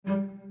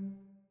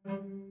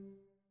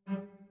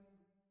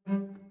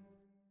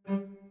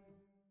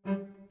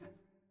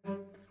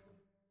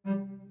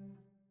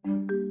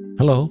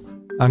Hello,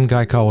 I'm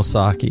Guy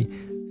Kawasaki,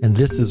 and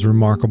this is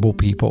Remarkable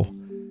People.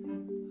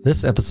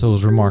 This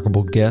episode's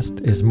remarkable guest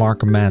is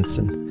Mark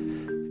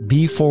Manson.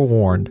 Be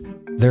forewarned,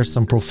 there's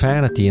some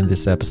profanity in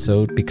this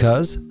episode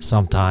because,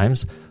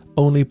 sometimes,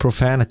 only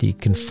profanity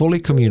can fully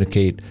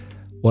communicate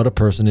what a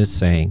person is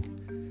saying.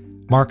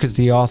 Mark is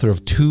the author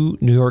of 2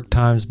 New York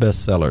Times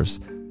bestsellers,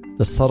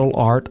 The Subtle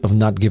Art of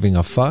Not Giving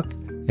a Fuck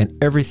and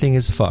Everything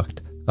is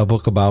Fucked, a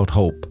book about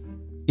hope.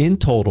 In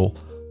total,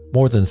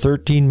 more than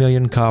 13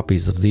 million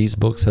copies of these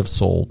books have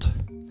sold.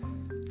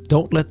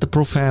 Don't let the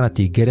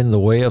profanity get in the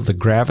way of the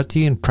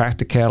gravity and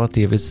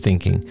practicality of his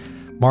thinking.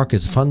 Mark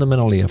is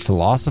fundamentally a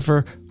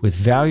philosopher with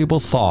valuable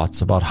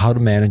thoughts about how to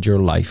manage your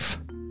life.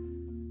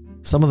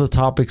 Some of the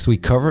topics we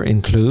cover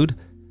include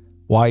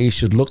why you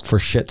should look for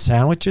shit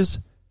sandwiches,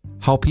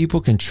 how people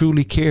can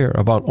truly care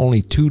about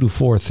only 2 to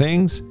 4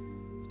 things,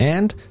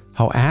 and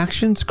how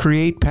actions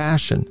create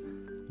passion,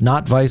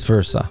 not vice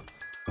versa.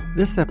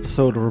 This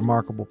episode of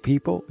Remarkable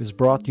People is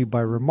brought to you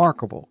by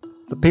Remarkable,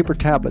 the paper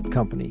tablet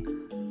company.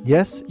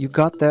 Yes, you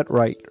got that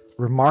right.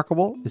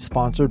 Remarkable is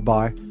sponsored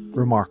by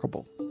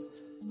Remarkable.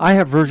 I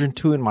have version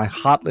 2 in my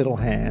hot little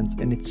hands,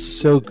 and it's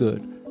so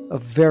good. A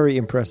very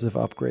impressive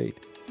upgrade.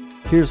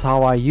 Here's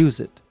how I use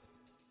it.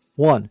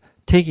 1.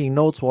 Taking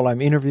notes while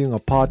I'm interviewing a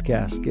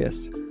podcast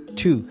guest.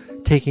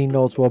 2. Taking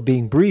notes while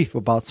being brief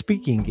about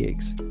speaking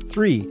gigs.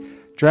 3.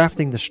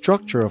 Drafting the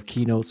structure of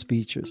keynote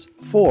speeches.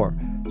 4.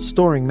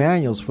 Storing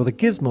manuals for the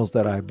gizmos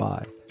that I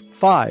buy.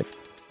 5.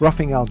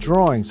 Roughing out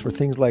drawings for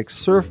things like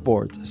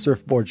surfboards,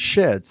 surfboard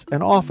sheds,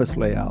 and office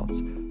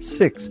layouts.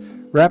 6.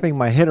 Wrapping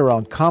my head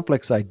around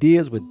complex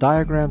ideas with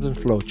diagrams and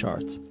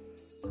flowcharts.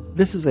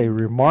 This is a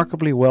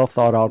remarkably well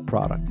thought out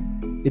product.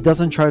 It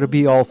doesn't try to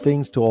be all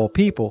things to all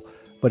people,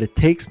 but it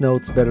takes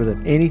notes better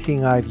than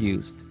anything I've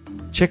used.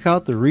 Check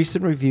out the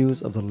recent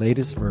reviews of the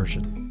latest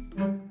version.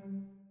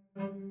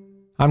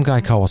 I'm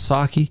Guy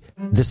Kawasaki.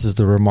 This is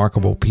the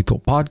Remarkable People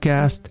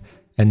podcast.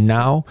 And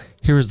now,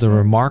 here is the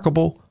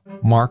remarkable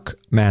Mark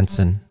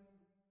Manson.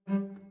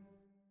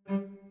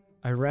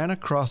 I ran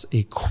across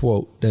a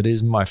quote that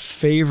is my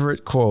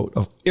favorite quote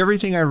of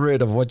everything I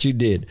read of what you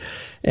did.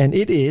 And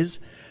it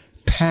is,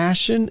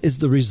 passion is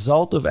the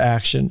result of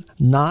action,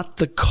 not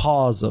the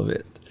cause of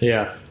it.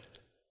 Yeah.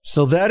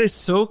 So that is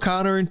so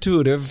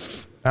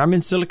counterintuitive. I'm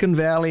in Silicon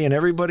Valley and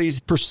everybody's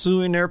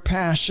pursuing their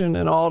passion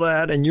and all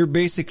that. And you're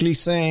basically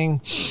saying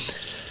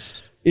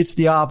it's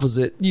the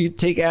opposite. You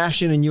take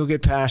action and you'll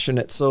get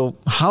passionate. So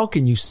how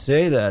can you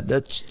say that?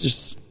 That's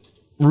just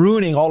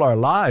ruining all our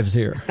lives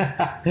here.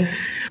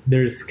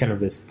 There's kind of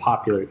this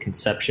popular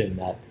conception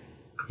that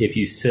if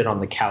you sit on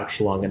the couch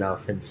long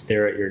enough and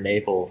stare at your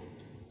navel,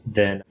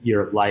 then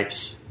your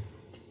life's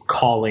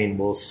calling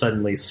will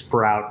suddenly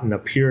sprout and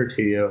appear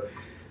to you.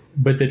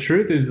 But the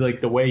truth is,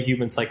 like, the way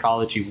human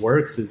psychology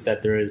works is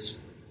that there's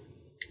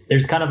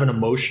kind of an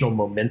emotional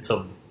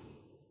momentum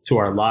to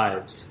our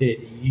lives.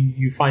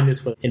 You find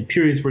this in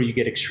periods where you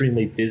get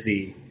extremely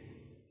busy,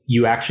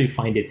 you actually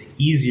find it's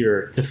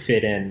easier to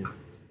fit in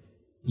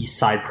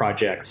side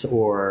projects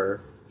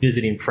or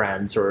visiting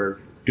friends or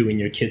doing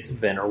your kids'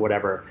 event or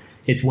whatever.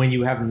 It's when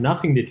you have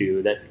nothing to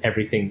do that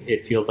everything,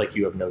 it feels like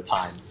you have no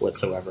time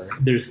whatsoever.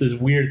 There's this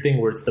weird thing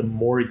where it's the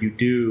more you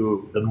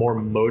do, the more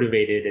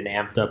motivated and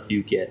amped up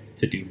you get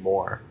to do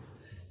more.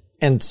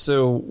 And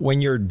so when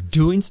you're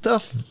doing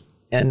stuff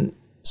and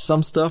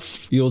some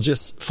stuff you'll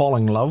just fall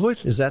in love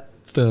with, is that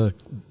the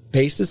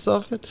basis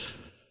of it?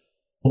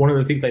 One of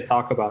the things I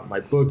talk about in my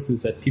books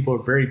is that people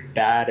are very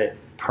bad at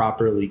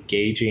properly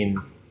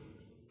gauging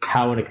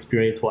how an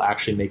experience will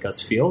actually make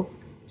us feel.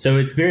 So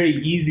it's very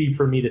easy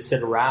for me to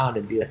sit around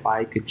and be, if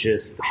I could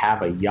just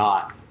have a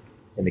yacht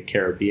in the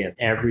Caribbean,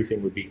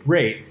 everything would be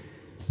great.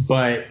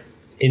 But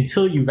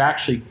until you've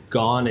actually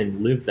gone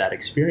and lived that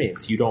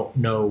experience, you don't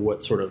know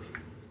what sort of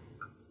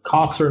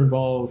costs are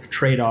involved,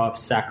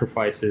 trade-offs,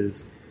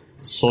 sacrifices,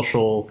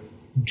 social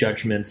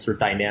judgments or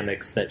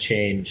dynamics that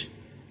change.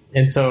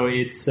 And so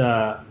it's,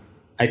 I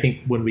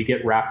think when we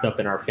get wrapped up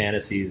in our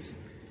fantasies,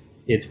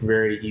 it's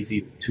very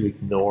easy to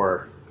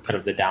ignore kind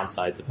of the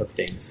downsides of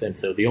things. And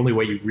so the only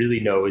way you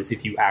really know is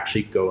if you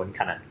actually go and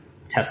kind of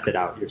test it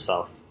out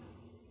yourself.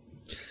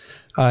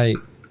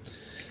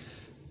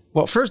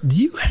 Well, first,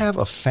 do you have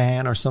a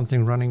fan or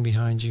something running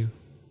behind you?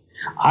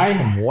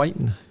 Some white.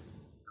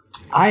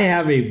 I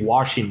have a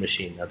washing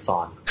machine that's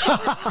on.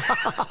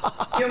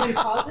 You want me to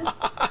pause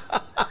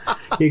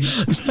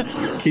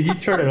it? Can you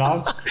turn it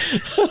off?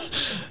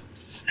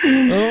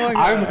 Oh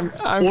my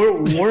God.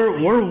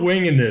 We're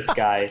winging this,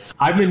 guy.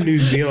 I'm in New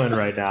Zealand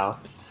right now.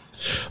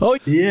 Oh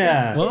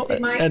yeah. Well,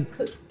 is my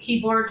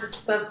keyboard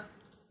stuff?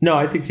 No,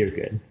 I think you're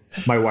good.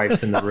 My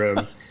wife's in the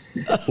room.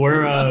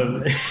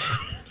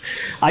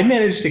 I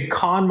managed to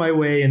con my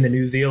way into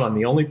New Zealand,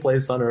 the only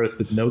place on earth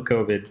with no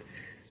COVID.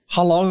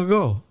 How long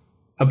ago?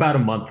 About a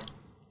month.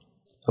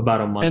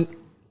 And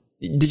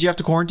Did you have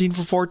to quarantine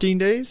for 14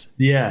 days?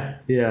 Yeah.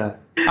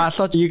 I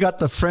thought you got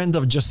the friend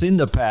of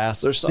Jacinda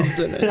pass or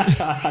something.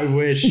 I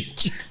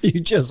wish. You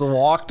just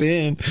walked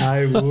in.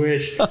 I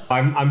wish.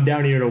 I'm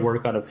down here to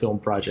work on a film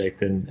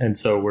project, and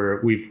so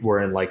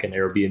we're in like an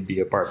Airbnb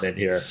apartment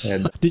here.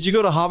 And did you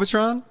go to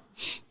Hobbitron?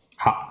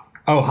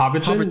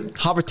 Hobbiton?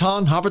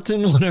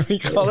 Hobbiton, whatever you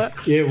call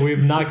that. Yeah, we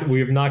have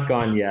not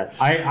gone yet.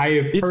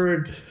 I have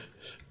heard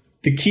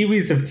the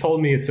Kiwis have told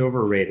me it's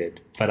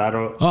overrated, but I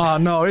don't. Oh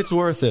no, it's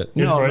worth it.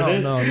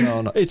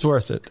 No, it's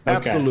worth it. Okay.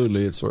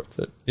 Absolutely, it's worth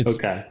it.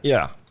 Okay.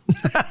 Yeah.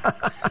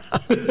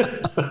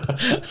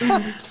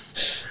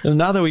 And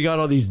now that we got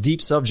all these deep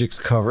subjects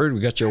covered, we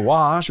got your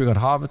wash, we got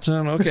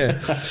Hobbiton. Okay.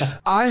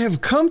 I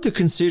have come to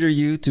consider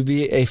you to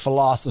be a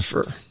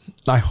philosopher.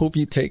 I hope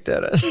you take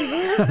that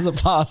as a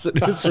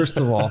positive, first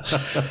of all.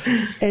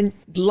 And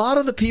a lot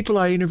of the people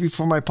I interview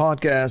for my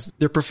podcast,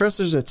 they're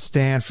professors at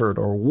Stanford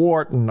or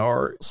Wharton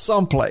or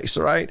someplace,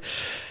 right?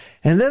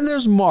 And then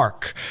there's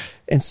Mark.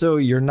 And so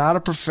you're not a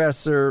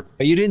professor.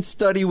 You didn't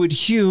study with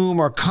Hume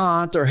or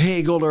Kant or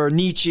Hegel or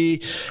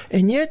Nietzsche.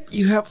 And yet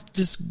you have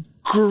this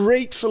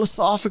great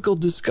philosophical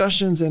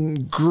discussions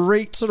and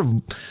great sort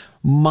of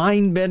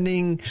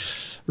mind-bending,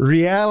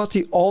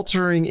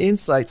 reality-altering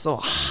insights. So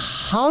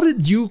how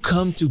did you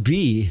come to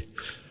be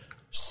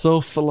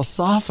so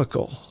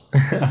philosophical?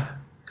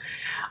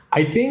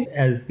 I think,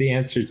 as the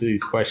answer to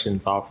these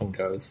questions often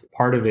goes,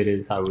 part of it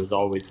is I was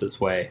always this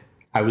way.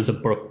 I was a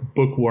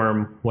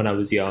bookworm when I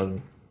was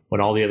young. When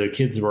all the other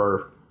kids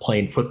were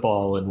playing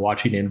football and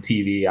watching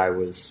MTV, I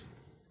was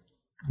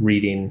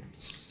reading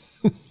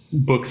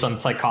books on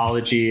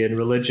psychology and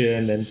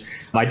religion. And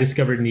I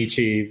discovered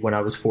Nietzsche when I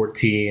was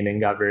 14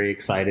 and got very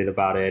excited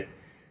about it.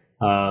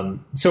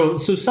 So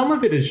some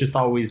of it has just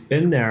always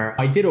been there.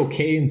 I did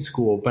okay in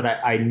school, but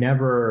I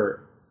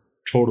never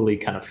totally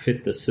kind of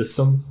fit the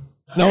system.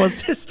 Now,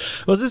 was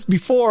this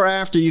before or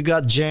after you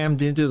got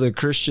jammed into the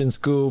Christian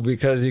school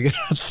because you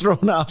got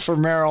thrown out for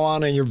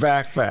marijuana in your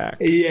backpack?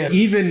 Yeah,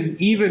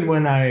 even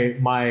when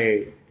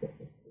my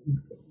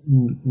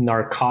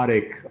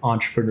narcotic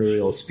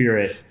entrepreneurial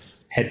spirit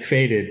had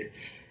faded.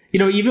 You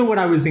know, even when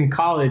I was in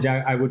college,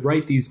 I would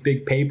write these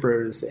big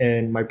papers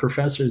and my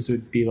professors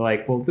would be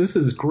like, well, this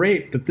is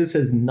great, but this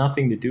has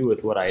nothing to do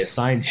with what I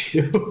assigned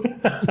you.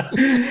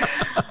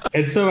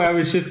 And so I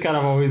was just kind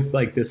of always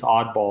like this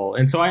oddball.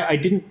 And so I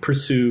didn't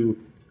pursue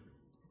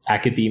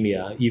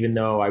academia, even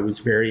though I was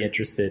very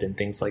interested in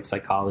things like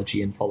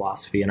psychology and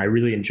philosophy. And I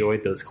really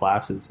enjoyed those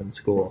classes in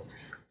school.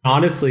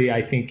 Honestly,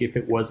 I think if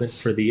it wasn't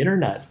for the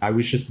internet, I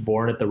was just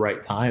born at the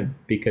right time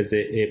because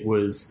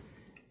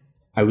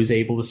I was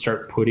able to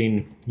start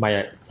putting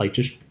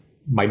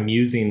my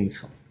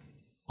musings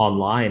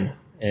online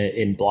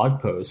in blog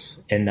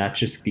posts. And that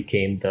just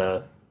became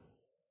the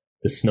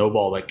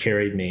snowball that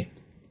carried me.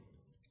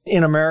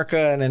 In America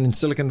and in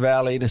Silicon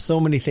Valley, there's so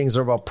many things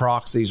are about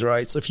proxies,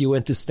 right? So if you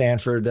went to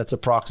Stanford, that's a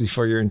proxy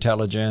for your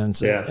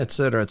intelligence, et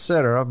cetera, et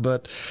cetera.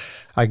 But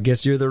I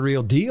guess you're the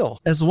real deal.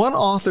 As one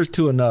author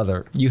to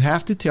another, you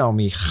have to tell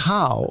me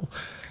how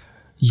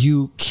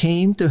you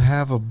came to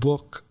have a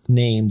book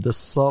named The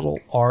Subtle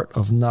Art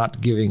of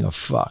Not Giving a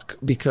Fuck,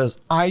 because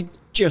I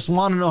just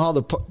want to know how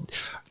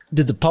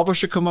did the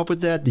publisher come up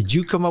with that? Did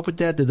you come up with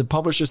that? Did the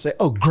publisher say,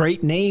 oh,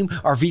 great name.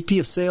 Our VP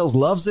of sales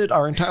loves it.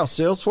 Our entire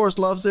sales force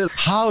loves it.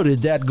 How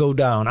did that go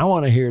down? I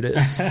want to hear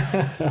this.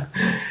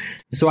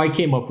 So I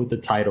came up with the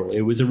title.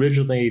 It was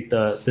originally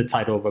the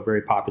title of a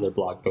very popular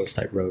blog post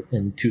I wrote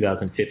in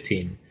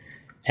 2015.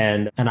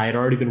 And I had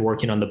already been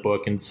working on the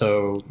book. And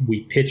so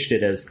we pitched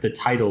it as the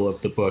title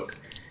of the book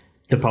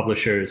to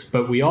publishers.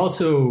 But we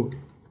also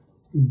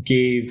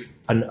gave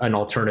an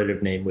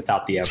alternative name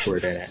without the F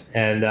word in it.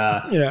 And,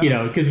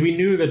 because we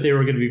knew that they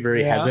were going to be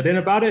very hesitant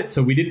about it.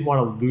 So we didn't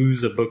want to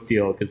lose a book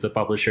deal because the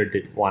publisher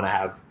didn't want to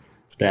have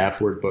the F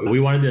word book. We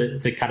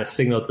wanted to kind of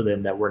signal to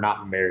them that we're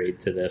not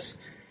married to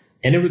this.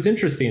 And it was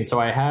interesting. So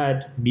I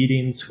had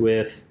meetings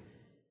with,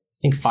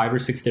 I think, 5 or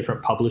 6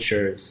 different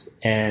publishers.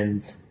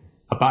 And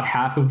about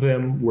half of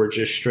them were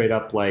just straight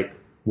up like,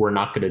 we're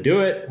not going to do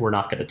it. We're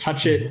not going to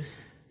touch it.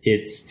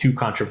 It's too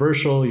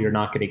controversial. You're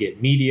not going to get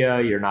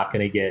media. You're not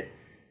going to get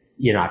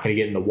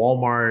in the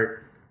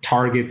Walmart.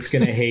 Target's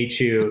going to hate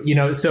you,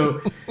 so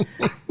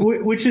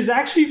which is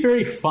actually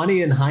very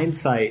funny in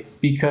hindsight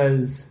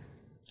because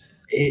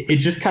it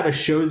just kind of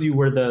shows you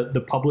where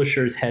the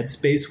publisher's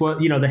headspace was.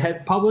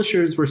 The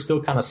publishers were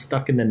still kind of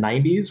stuck in the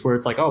 90s where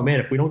it's like, oh man,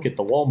 if we don't get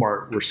the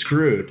Walmart, we're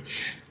screwed.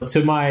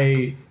 To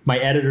my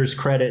editor's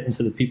credit and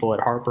to the people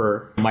at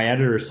Harper, my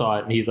editor saw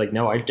it and he's like,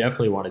 no, I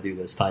definitely want to do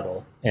this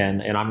title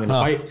and I'm going to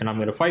fight and I'm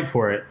going to fight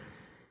for it.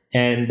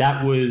 And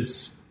that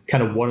was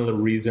kind of one of the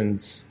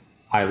reasons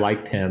I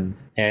liked him.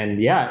 And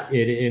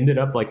it ended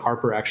up like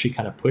Harper actually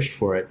kind of pushed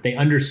for it. They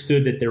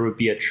understood that there would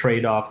be a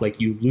trade-off.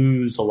 Like you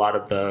lose a lot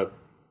of the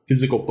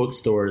physical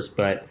bookstores,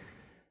 but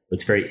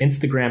It's very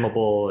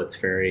Instagrammable. It's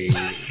very,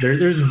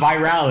 there's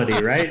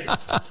virality, right?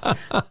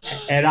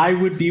 And I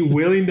would be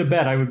willing to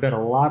bet, I would bet a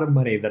lot of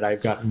money that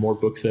I've gotten more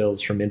book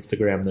sales from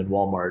Instagram than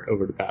Walmart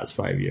over the past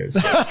 5 years.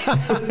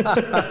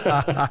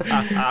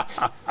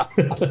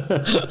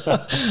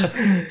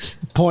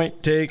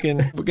 Point taken.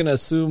 We're going to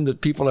assume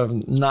that people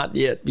have not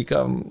yet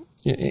become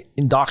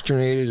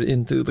indoctrinated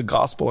into the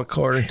gospel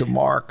according to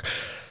Mark.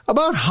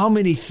 About how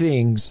many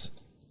things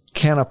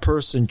can a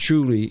person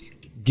truly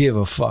give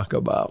a fuck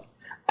about?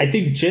 I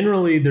think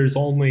generally there's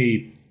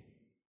only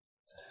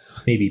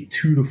maybe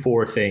 2 to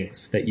 4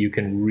 things that you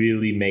can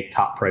really make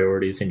top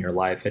priorities in your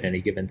life at any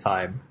given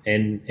time.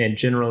 And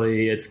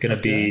generally it's going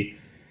to be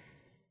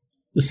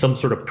some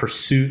sort of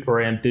pursuit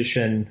or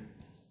ambition,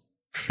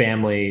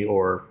 family,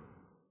 or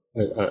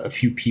a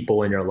few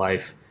people in your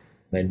life,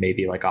 and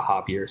maybe like a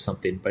hobby or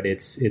something. But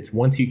it's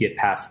once you get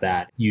past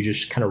that, you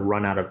just kind of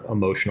run out of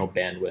emotional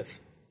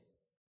bandwidth.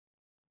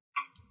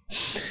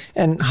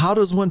 And how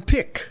does one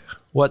pick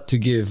what to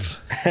give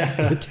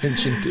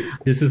attention to?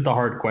 This is the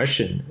hard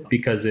question,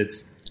 because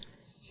it's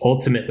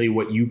ultimately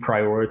what you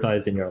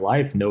prioritize in your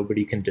life.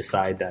 Nobody can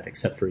decide that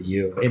except for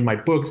you. In my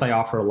books, I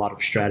offer a lot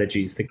of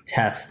strategies to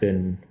test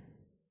and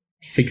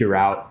figure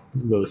out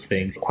those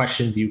things,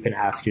 questions you can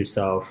ask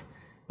yourself,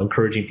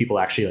 encouraging people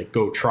to actually like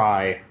go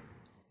try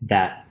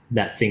that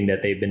thing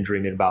that they've been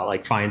dreaming about,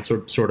 like find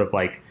sort of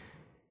like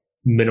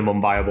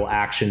minimum viable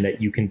action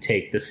that you can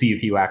take to see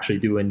if you actually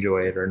do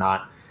enjoy it or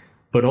not.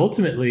 But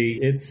ultimately,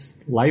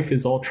 life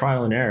is all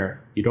trial and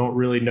error. You don't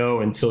really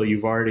know until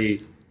you've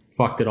already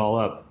fucked it all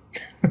up.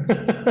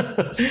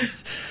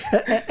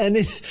 And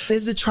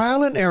is the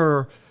trial and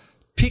error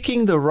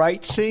picking the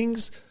right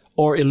things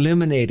or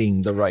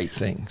eliminating the right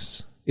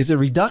things? Is it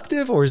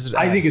reductive or is it additive?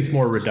 I think it's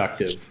more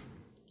reductive.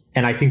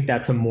 And I think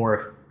that's a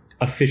more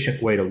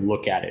efficient way to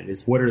look at it,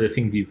 is what are the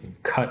things you can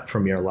cut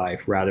from your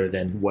life rather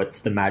than what's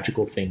the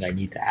magical thing I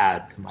need to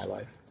add to my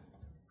life.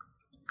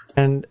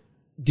 And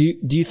do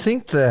you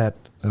think that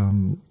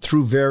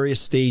through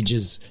various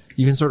stages,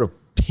 you can sort of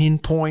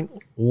pinpoint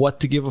what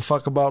to give a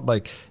fuck about?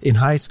 Like in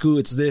high school,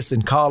 it's this.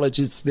 In college,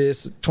 it's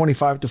this.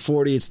 25 to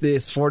 40, it's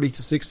this. 40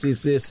 to 60,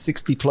 it's this.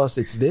 60 plus,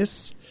 it's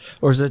this?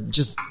 Or is it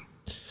just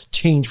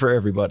change for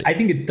everybody? I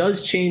think it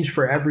does change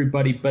for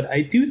everybody, but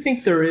I do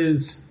think there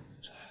is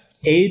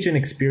age and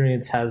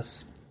experience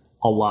has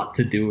a lot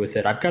to do with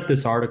it. I've got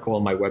this article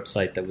on my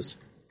website that was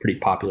pretty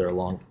popular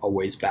a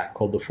ways back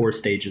called The 4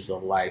 Stages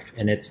of Life.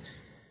 And it's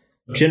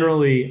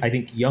generally, I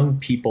think young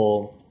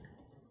people,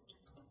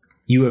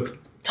 you have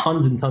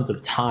tons and tons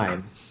of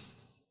time,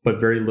 but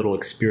very little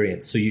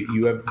experience. So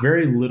you have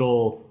very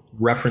little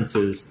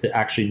references to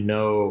actually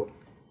know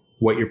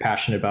what you're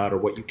passionate about or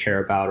what you care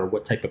about or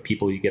what type of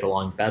people you get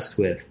along best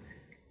with.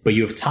 But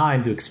you have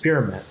time to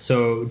experiment.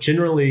 So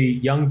generally,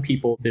 young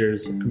people,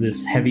 there's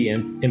this heavy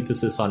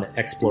emphasis on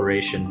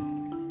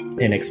exploration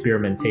and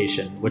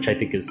experimentation, which I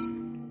think is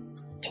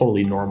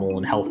totally normal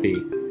and healthy.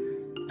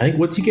 I think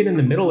once you get in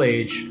the middle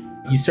age,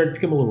 you start to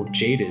become a little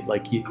jaded.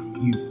 Like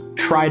you've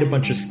tried a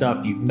bunch of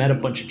stuff, you've met a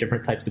bunch of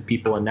different types of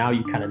people, and now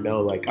you kind of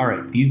know, like, all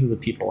right, these are the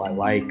people I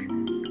like,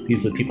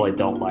 these are the people I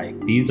don't like,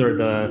 these are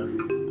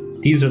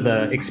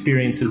the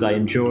experiences I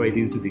enjoy,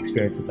 these are the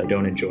experiences I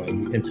don't enjoy.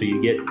 And so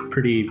you get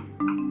pretty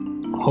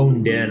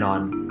honed in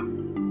on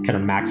kind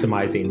of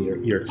maximizing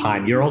your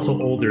time. You're also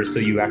older,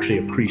 so you actually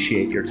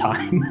appreciate your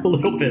time a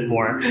little bit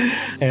more.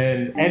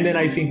 And then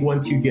I think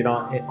once you get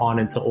on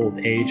into old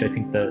age, I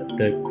think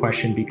the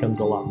question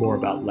becomes a lot more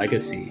about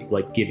legacy,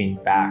 like giving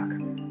back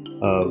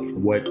of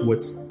what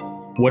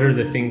are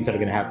the things that are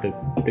going to have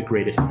the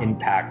greatest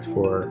impact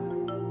for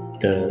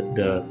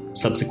the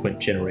subsequent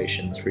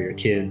generations, for your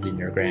kids and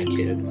your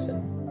grandkids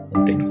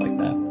and things like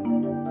that.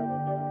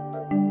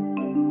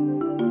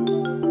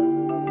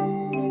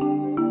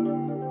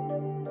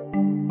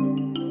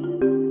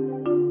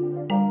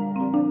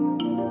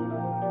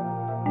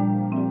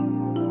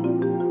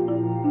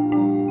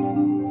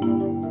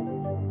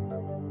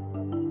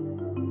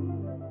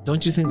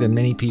 Don't you think that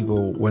many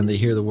people, when they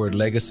hear the word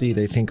legacy,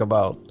 they think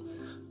about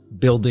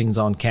buildings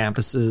on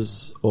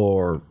campuses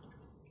or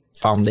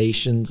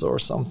foundations or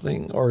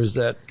something? Or is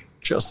that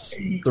just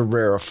the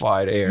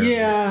rarefied air?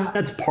 Yeah,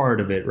 that's part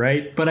of it,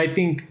 right? But I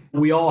think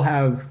we all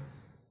have,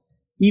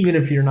 even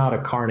if you're not a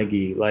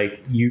Carnegie,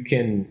 like you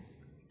can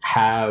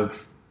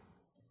have,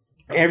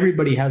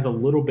 everybody has a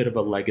little bit of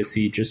a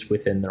legacy just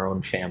within their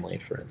own family,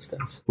 for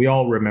instance. We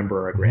all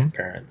remember our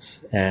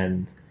grandparents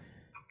and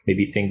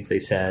maybe things they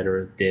said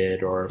or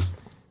did or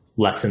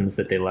lessons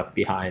that they left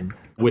behind.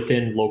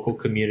 Within local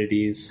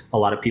communities, a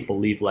lot of people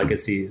leave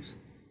legacies.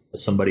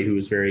 Somebody who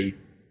was an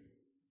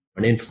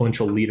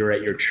influential leader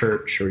at your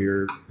church or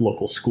your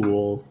local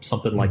school,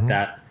 something like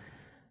that.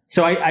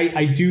 So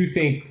I do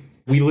think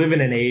we live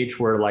in an age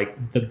where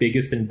like the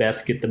biggest and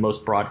best get the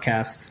most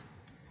broadcast,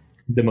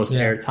 the most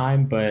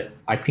airtime, but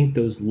I think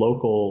the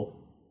local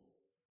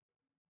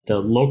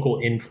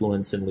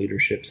influence and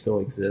leadership still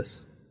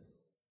exists.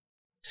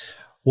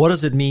 What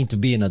does it mean to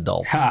be an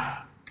adult?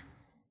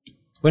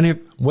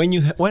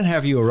 When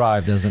have you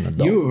arrived as an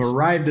adult? You have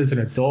arrived as an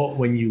adult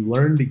when you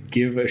learn to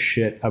give a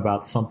shit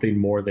about something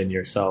more than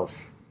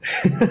yourself.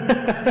 Okay.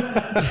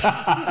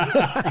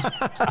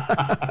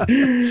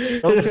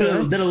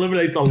 That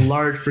eliminates a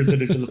large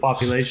percentage of the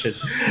population.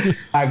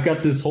 I've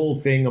got this whole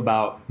thing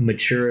about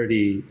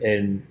maturity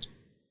in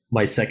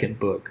my second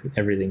book,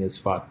 Everything is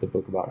Fucked, the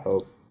book about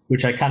hope,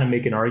 which I kind of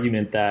make an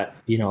argument that,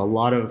 a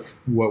lot of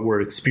what we're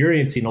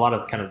experiencing, a lot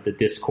of kind of the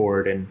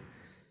discord and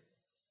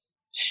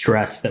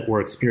stress that we're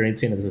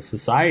experiencing as a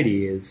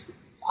society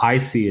I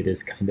see it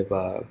as kind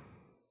of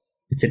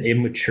it's an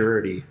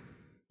immaturity.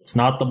 It's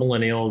not the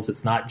millennials,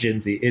 it's not Gen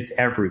Z, it's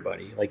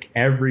everybody. Like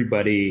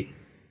everybody,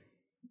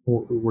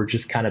 we're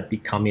just kind of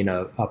becoming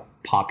a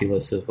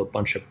populace of a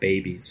bunch of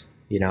babies.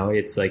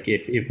 It's like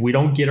if we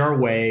don't get our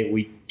way,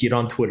 we get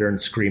on Twitter and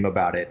scream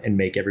about it and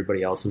make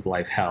everybody else's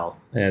life hell.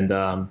 And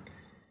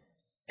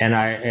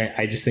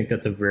I just think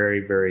that's a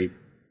very, very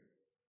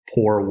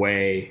poor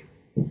way.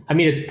 I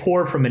mean, it's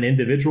poor from an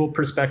individual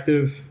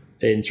perspective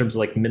in terms of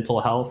like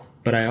mental health,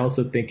 but I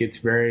also think it's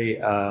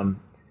very,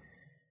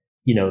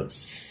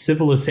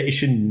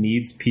 civilization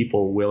needs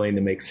people willing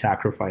to make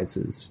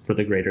sacrifices for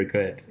the greater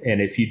good. And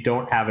if you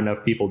don't have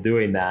enough people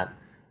doing that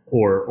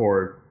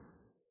or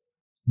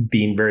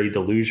being very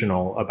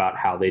delusional about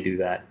how they do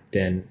that,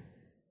 then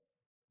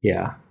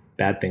yeah,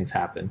 bad things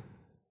happen.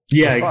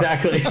 Yeah,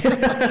 exactly.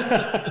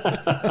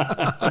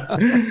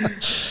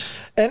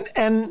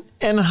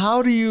 and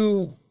how do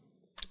you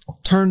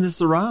turn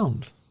this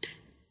around?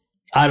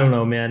 I don't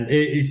know, man.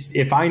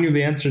 If I knew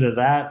the answer to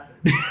that,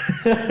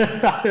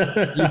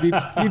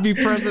 you'd be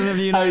president of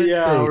the United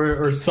States,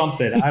 or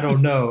something. I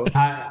don't know.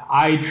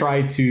 I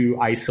try to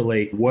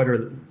isolate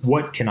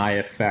what can I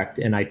affect,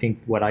 and I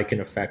think what I can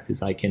affect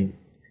is I can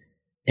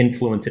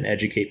influence and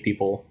educate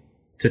people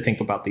to think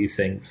about these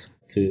things,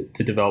 to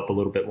develop a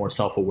little bit more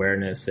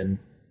self-awareness and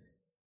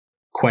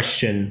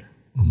question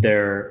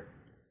their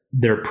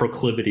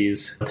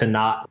proclivities, to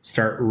not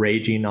start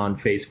raging on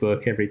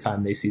Facebook every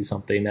time they see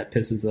something that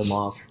pisses them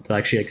off, to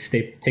actually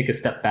take a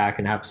step back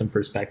and have some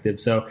perspective.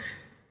 So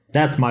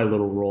that's my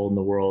little role in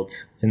the world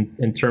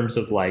in terms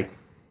of like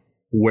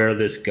where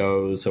this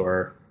goes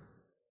or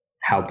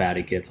how bad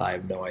it gets. I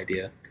have no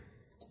idea.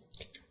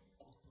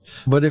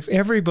 But if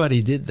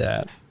everybody did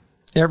that,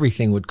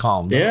 everything would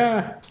calm down.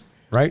 Yeah.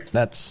 Right?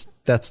 That's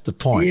the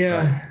point.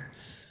 Yeah.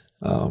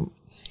 Right?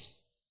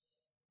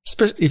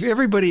 Especially if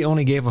everybody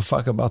only gave a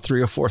fuck about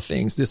 3 or 4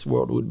 things, this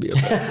world would be a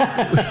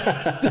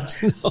better.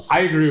 I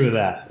agree with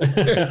that.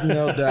 There's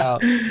no doubt.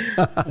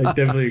 I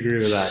definitely agree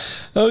with that.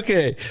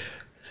 Okay.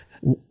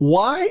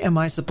 Why am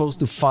I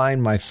supposed to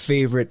find my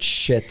favorite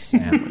shit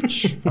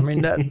sandwich? I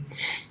mean,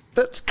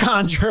 that's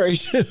contrary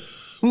to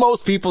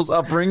most people's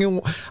upbringing.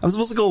 I'm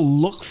supposed to go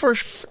look for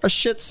a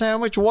shit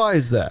sandwich? Why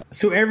is that?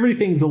 So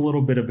everything's a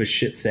little bit of a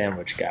shit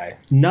sandwich, guy.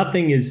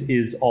 Nothing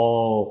is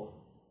all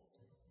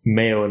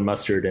mayo and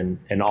mustard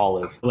and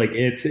olive. Like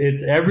it's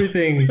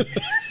everything.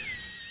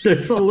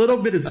 There's a little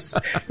bit of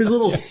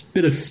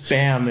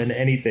spam in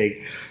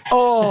anything.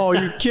 Oh,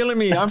 you're killing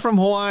me. I'm from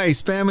Hawaii.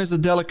 Spam is a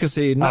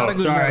delicacy, not a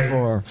good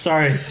metaphor.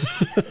 Sorry.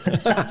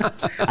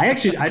 I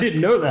didn't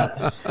know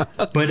that.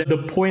 But the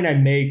point I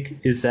make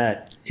is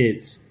that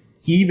it's,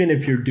 even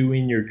if you're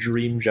doing your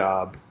dream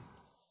job,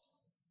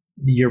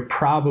 you're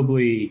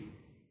probably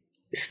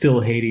still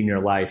hating your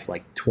life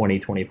like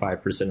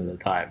 25% of the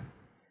time.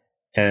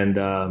 And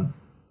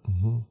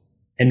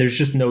and there's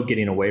just no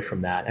getting away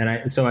from that.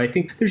 And so I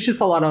think there's just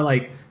a lot of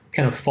like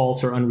kind of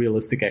false or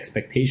unrealistic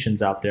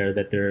expectations out there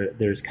that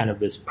there's kind of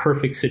this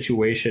perfect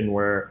situation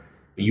where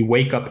you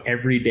wake up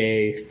every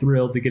day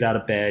thrilled to get out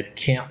of bed,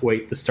 can't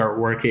wait to start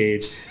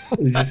working.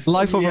 Just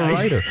life of a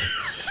writer.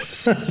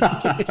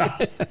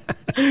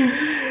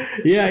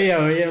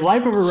 Yeah.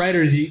 Life of a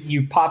writer is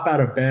you pop out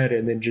of bed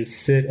and then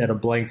just sit at a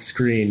blank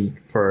screen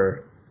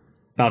for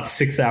about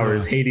 6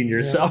 hours hating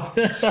yourself.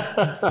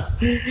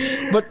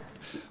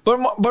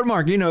 But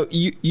Mark,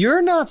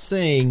 you're not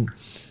saying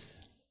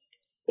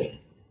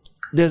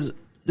there's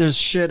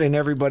shit in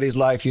everybody's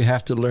life. You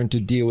have to learn to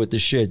deal with the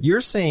shit.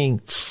 You're saying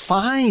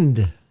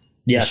find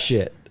the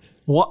shit.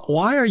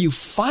 Why are you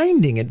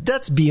finding it?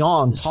 That's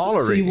beyond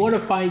tolerating. So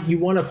you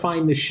want to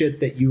find the shit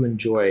that you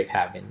enjoy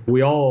having.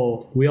 We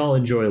all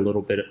enjoy a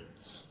little bit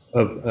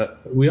of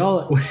we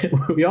all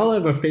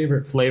have a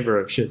favorite flavor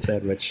of shit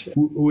sandwich,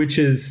 which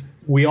is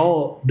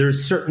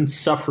there's certain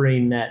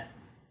suffering that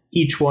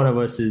each one of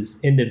us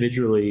is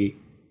individually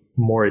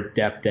more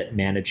adept at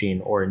managing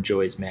or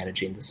enjoys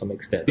managing to some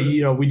extent.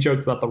 We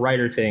joked about the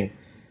writer thing.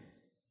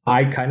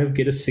 I kind of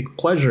get a sick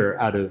pleasure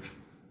out of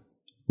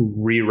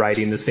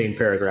rewriting the same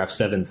paragraph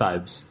 7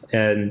 times.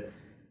 And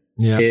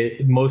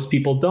most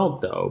people don't,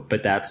 though.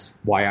 But that's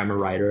why I'm a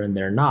writer and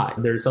they're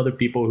not. There's other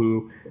people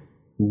who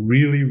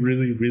really,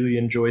 really, really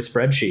enjoy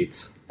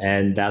spreadsheets.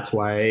 And that's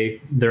why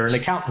they're an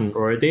accountant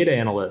or a data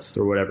analyst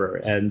or whatever.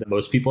 And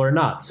most people are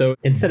not. So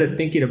instead of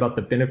thinking about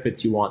the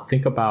benefits you want,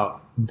 think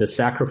about the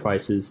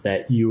sacrifices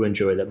that you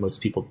enjoy that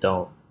most people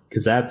don't.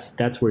 Because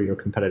that's where your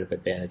competitive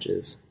advantage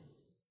is.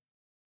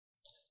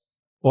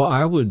 Well,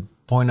 I would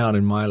point out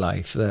in my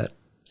life that,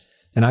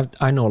 and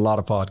I know a lot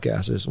of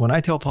podcasters, when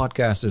I tell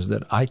podcasters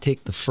that I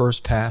take the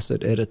first pass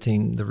at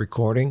editing the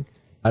recording,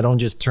 I don't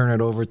just turn it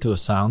over to a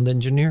sound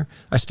engineer.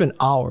 I spend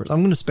hours.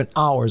 I'm going to spend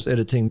hours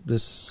editing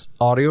this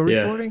audio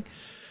recording.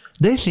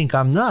 They think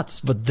I'm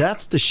nuts, but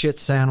that's the shit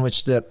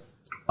sandwich that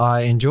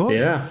I enjoy.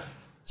 Yeah.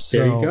 So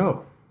there you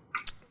go.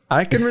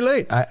 I can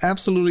relate. I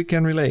absolutely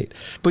can relate.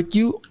 But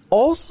you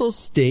also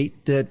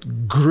state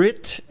that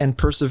grit and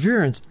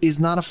perseverance is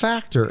not a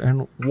factor.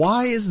 And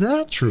why is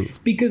that true?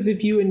 Because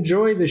if you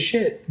enjoy the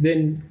shit,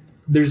 then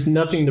there's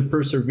nothing to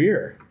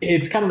persevere.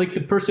 It's kind of like the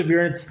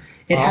perseverance,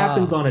 it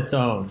happens on its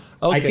own.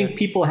 Okay. I think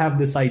people have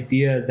this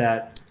idea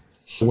that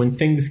when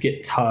things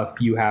get tough,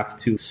 you have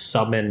to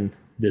summon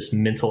this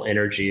mental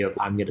energy of,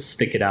 I'm going to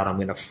stick it out, I'm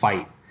going to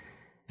fight.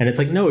 And it's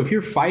like, no, if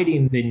you're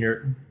fighting, then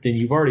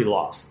you've already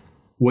lost.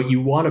 What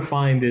you want to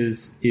find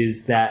is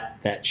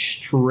that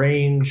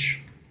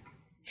strange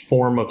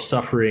form of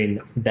suffering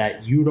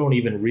that you don't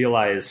even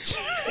realize,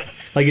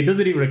 like it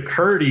doesn't even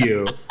occur to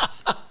you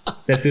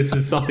that this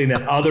is something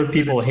that other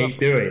people hate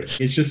doing.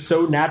 It's just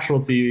so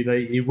natural to you that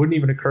it wouldn't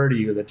even occur to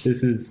you that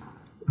this is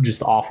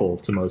just awful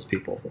to most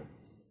people.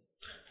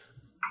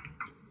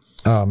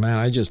 Oh man,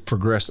 I just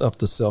progressed up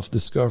the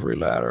self-discovery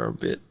ladder a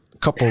bit. A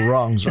couple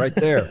rungs right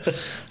there.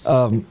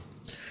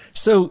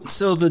 So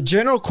the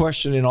general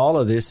question in all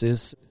of this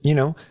is,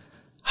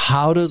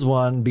 how does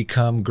one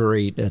become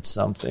great at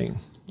something,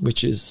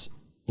 which is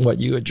what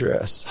you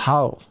address?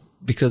 How?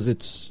 Because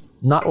it's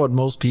not what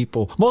most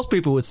people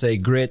would say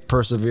grit,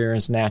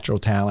 perseverance, natural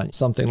talent,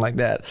 something like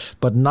that,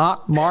 but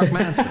not Mark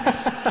Manson.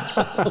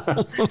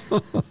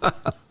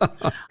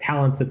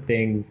 Talent's a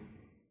thing.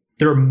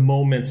 There are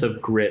moments of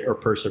grit or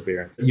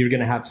perseverance. You're going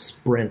to have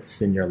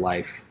sprints in your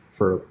life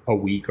for a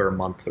week or a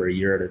month or a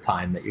year at a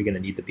time that you're going to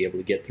need to be able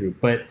to get through.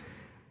 But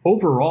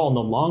overall, in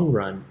the long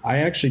run, I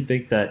actually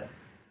think that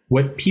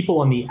what people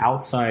on the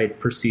outside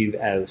perceive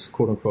as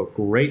quote unquote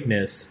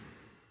greatness,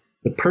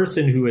 the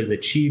person who has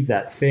achieved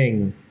that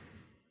thing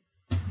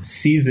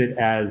sees it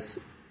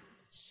as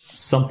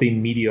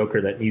something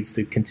mediocre that needs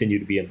to continue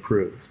to be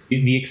improved.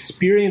 The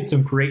experience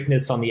of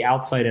greatness on the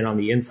outside and on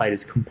the inside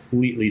is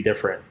completely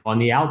different. On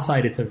the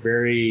outside, it's a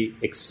very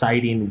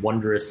exciting,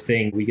 wondrous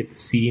thing. We get to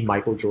see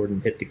Michael Jordan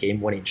hit the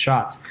game-winning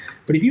shots.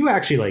 But if you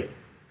actually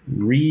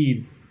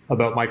read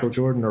about Michael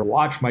Jordan or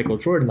watch Michael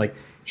Jordan,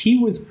 he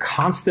was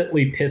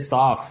constantly pissed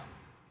off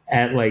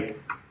at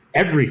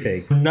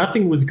everything.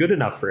 Nothing was good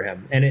enough for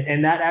him.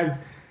 And that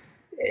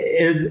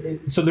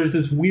so there's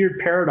this weird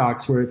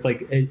paradox where it's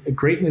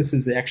greatness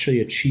is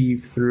actually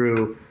achieved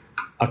through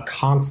a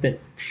constant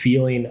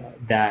feeling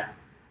that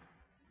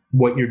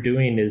what you're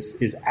doing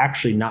is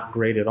actually not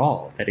great at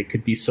all, that it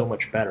could be so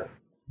much better.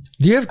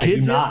 Do you have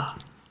kids? I do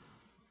not.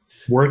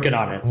 Working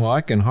on it. Well,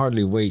 I can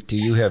hardly wait till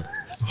you have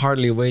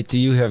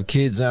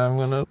kids, and I'm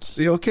going to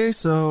see, okay,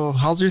 so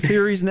how's your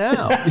theories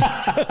now?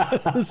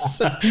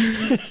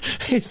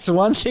 It's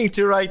one thing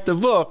to write the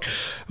book,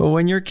 but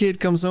when your kid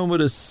comes home with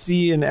a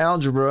C in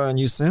algebra and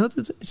you say,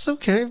 it's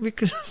okay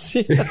because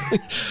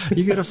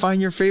you got to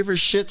find your favorite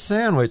shit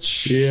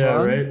sandwich. Yeah,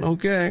 son. right.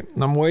 Okay,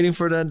 I'm waiting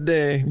for that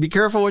day. Be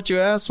careful what you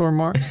ask for,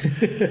 Mark.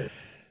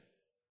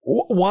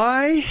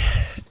 Why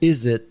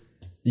is it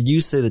that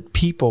you say that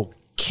people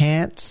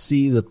can't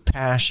see the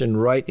passion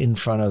right in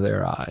front of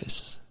their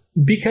eyes?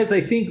 Because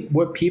I think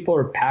what people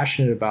are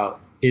passionate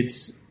about,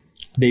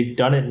 they've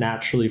done it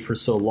naturally for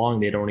so long,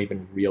 they don't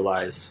even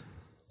realize.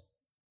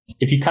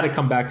 If you kind of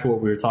come back to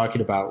what we were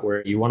talking about,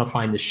 where you want to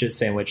find the shit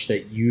sandwich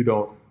that you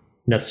don't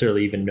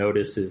necessarily even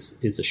notice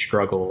is a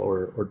struggle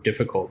or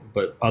difficult,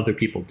 but other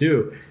people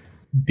do,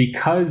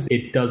 because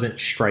it doesn't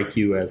strike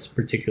you as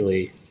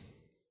particularly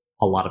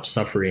a lot of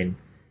suffering,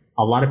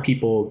 a lot of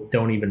people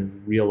don't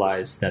even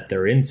realize that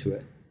they're into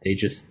it. They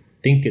just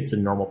think it's a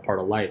normal part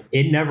of life.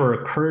 It never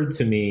occurred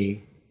to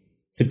me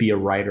to be a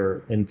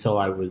writer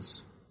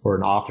or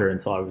an author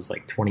until I was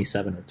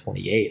 27 or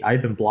 28.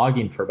 I'd been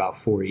blogging for about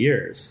 4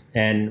 years.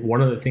 And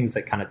one of the things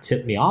that kind of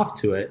tipped me off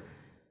to it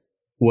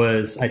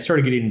was I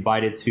started getting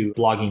invited to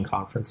blogging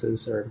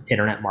conferences or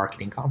internet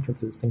marketing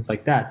conferences, things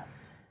like that.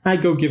 And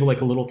I'd go give a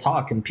little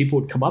talk, and people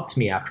would come up to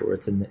me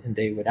afterwards and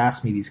they would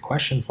ask me these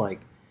questions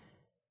like,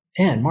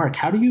 man, Mark,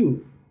 how do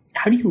you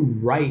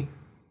write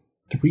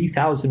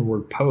 3,000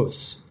 word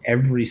posts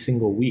every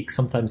single week,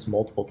 sometimes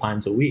multiple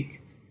times a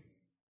week?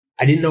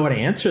 I didn't know how to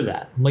answer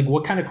that. I'm like,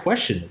 what kind of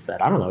question is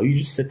that? I don't know. You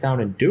just sit down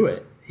and do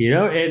it,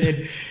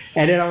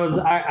 And then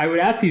I would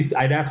ask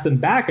I'd ask them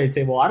back. I'd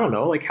say, well, I don't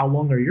know. How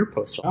long are your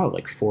posts? Oh,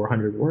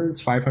 400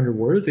 words, 500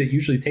 words. It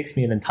usually takes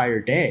me an entire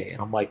day.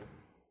 And I'm like,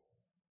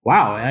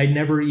 wow, I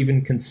never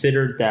even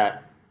considered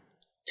that.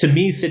 To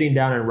me, sitting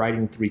down and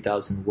writing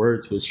 3,000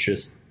 words was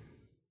just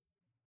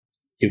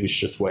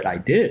what I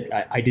did.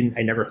 I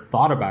never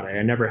thought about it.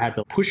 I never had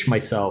to push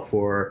myself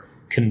or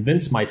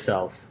convince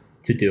myself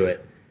to do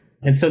it.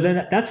 And so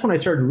then that's when I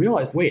started to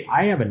realize, wait,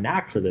 I have a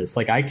knack for this.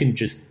 I can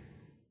just,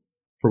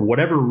 for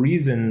whatever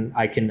reason,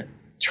 I can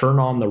turn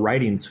on the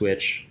writing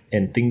switch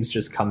and things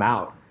just come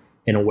out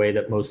in a way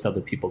that most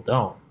other people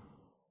don't.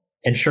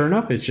 And sure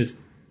enough,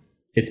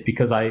 It's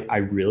because I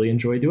really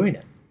enjoy doing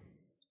it.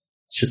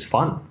 It's just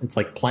fun. It's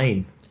like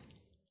playing.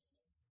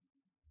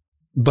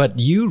 But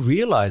you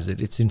realize it.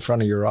 It's in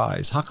front of your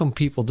eyes. How come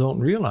people don't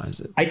realize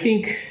it? I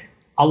think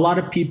a lot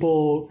of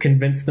people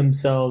convince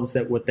themselves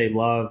that what they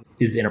love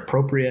is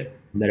inappropriate,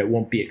 that it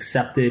won't be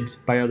accepted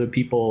by other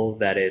people,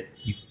 that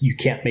you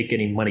can't make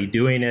any money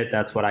doing it.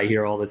 That's what I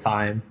hear all the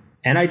time.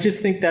 And I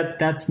just think that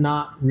that's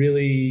not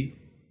really,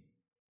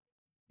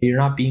 you're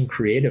not being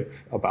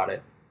creative about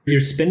it.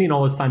 You're spending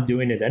all this time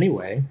doing it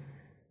anyway,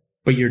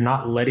 but you're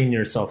not letting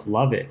yourself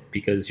love it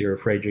because you're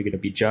afraid you're going to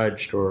be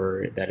judged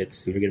or that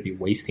you're going to be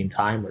wasting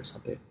time or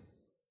something.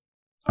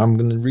 I'm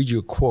going to read you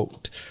a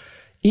quote.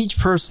 Each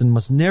person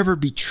must never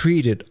be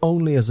treated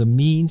only as a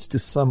means to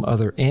some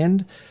other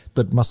end,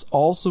 but must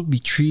also be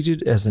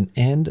treated as an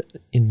end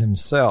in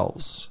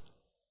themselves.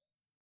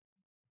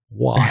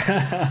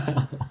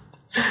 Why?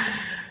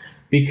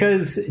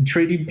 Because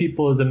treating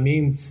people as a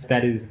means,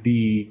 that is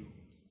the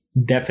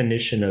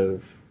definition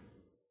of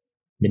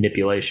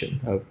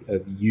manipulation,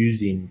 of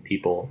using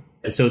people.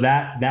 So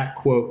that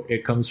quote,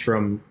 it comes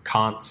from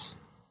Kant's,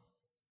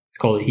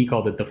 he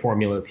called it the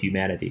formula of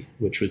humanity,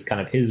 which was kind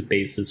of his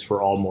basis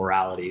for all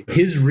morality.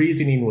 His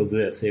reasoning was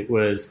this: it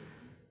was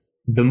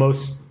the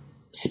most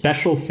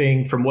special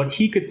thing, from what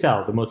he could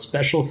tell, the most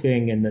special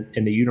thing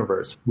in the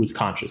universe was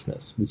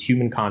consciousness, was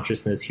human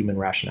consciousness, human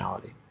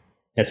rationality.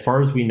 As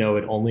far as we know,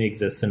 it only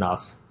exists in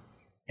us.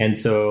 And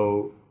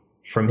so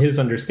from his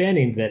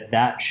understanding,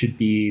 that should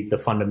be the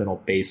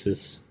fundamental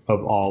basis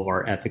of all of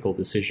our ethical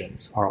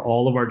decisions.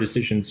 All of our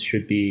decisions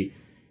should be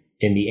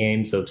in the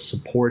aims of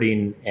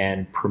supporting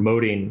and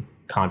promoting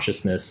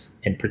consciousness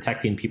and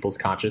protecting people's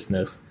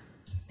consciousness.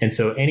 And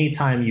so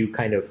anytime you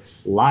kind of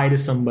lie to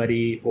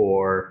somebody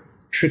or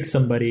trick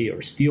somebody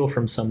or steal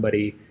from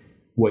somebody,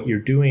 what you're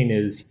doing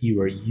is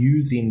you are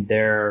using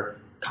their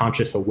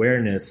conscious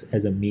awareness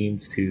as a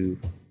means to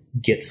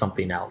get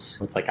something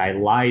else. It's like, I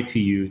lie to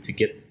you to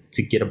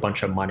get a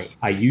bunch of money.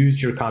 I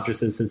use your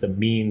consciousness as a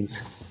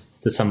means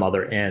to some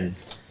other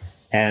end.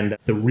 And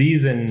the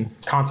reason,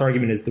 Kant's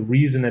argument is, the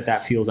reason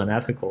that feels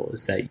unethical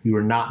is that you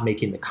are not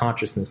making the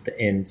consciousness the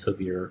end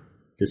of your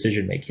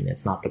decision making.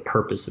 It's not the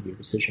purpose of your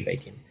decision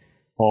making.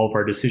 All of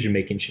our decision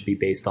making should be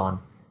based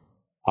on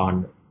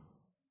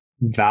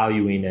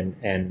valuing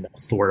and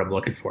what's the word I'm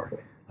looking for?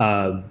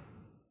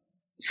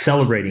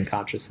 Celebrating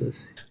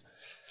consciousness.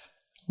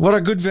 What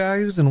are good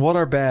values and what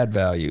are bad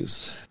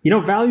values?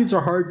 Values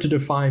are hard to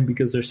define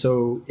because they're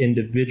so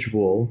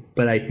individual,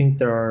 but I think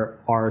there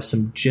are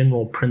some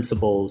general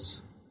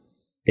principles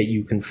that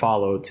you can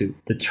follow to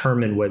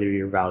determine whether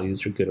your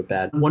values are good or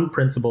bad. One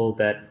principle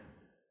that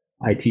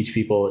I teach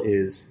people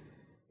is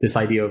this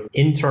idea of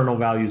internal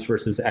values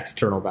versus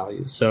external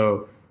values.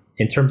 So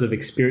in terms of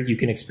experience, you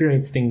can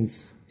experience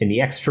things in the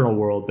external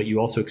world, but you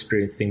also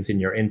experience things in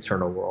your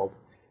internal world.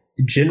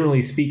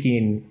 Generally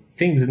speaking,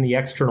 things in the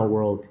external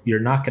world, you're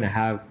not going to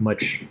have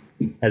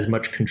as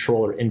much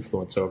control or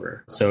influence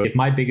over. So if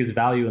my biggest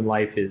value in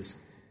life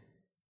is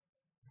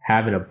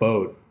having a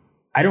boat,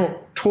 I don't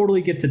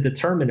totally get to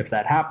determine if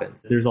that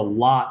happens. There's a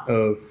lot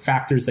of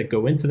factors that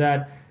go into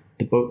that.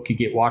 The boat could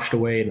get washed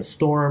away in a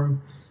storm.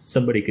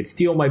 Somebody could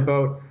steal my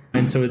boat.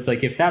 And so it's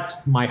like, if that's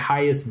my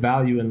highest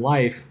value in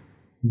life,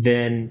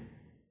 then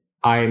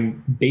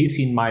I'm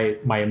basing my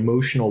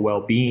emotional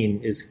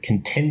well-being is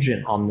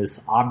contingent on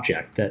this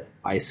object that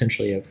I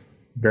essentially have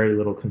very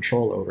little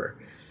control over.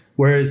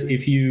 Whereas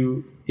if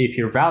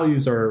your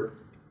values are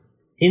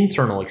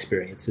internal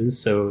experiences,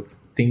 so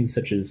things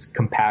such as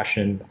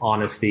compassion,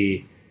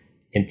 honesty,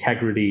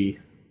 integrity,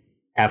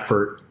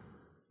 effort,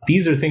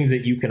 these are things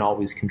that you can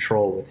always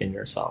control within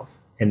yourself,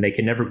 and they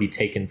can never be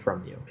taken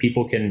from you.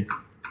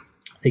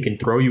 They can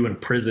throw you in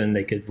prison,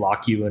 they could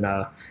lock you in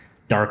a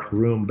dark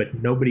room,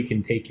 but nobody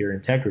can take your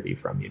integrity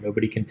from you.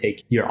 Nobody can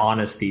take your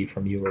honesty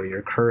from you or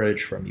your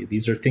courage from you.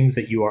 These are things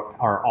that you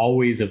are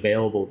always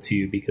available to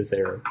you because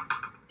they're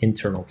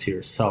internal to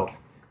yourself.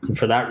 And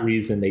for that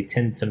reason, they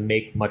tend to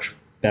make much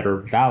better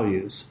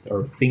values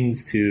or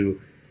things to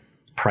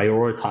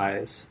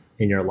prioritize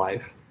in your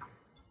life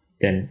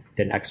than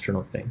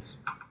external things.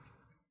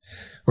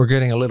 We're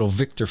getting a little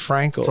Viktor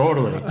Frankl.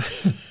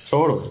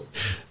 Totally.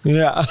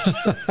 Yeah.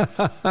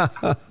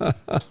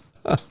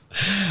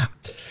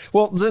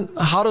 Well, then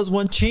how does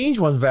one change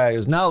one's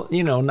values? Now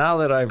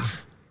that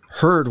I've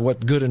heard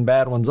what good and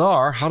bad ones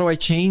are, how do I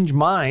change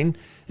mine?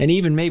 And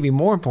even maybe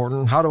more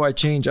important, how do I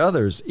change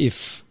others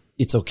if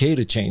it's okay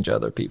to change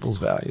other people's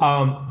values?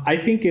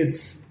 I think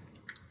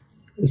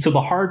so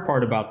the hard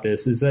part about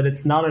this is that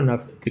it's not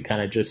enough to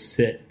kind of just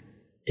sit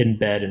in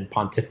bed and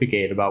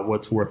pontificate about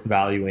what's worth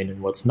valuing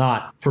and what's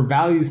not. For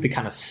values to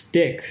kind of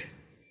stick,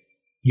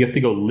 you have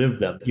to go live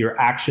them. Your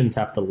actions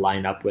have to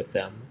line up with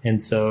them.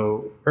 And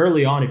so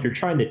early on, if you're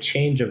trying to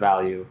change a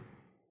value,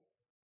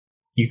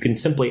 you can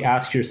simply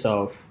ask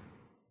yourself,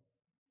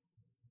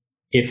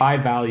 if I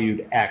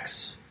valued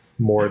X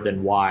more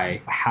than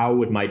Y, how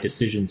would my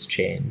decisions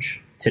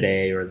change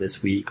today or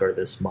this week or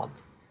this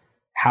month?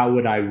 How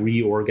would I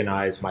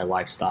reorganize my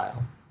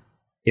lifestyle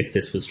if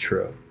this was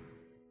true?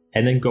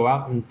 and then go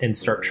out and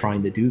start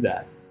trying to do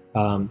that.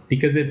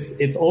 Because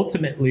it's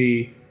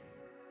ultimately,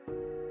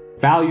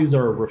 values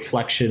are a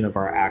reflection of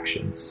our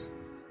actions.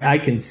 I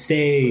can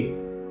say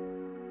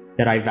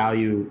that I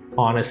value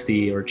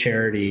honesty or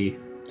charity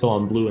till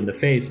I'm blue in the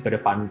face, but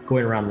if I'm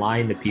going around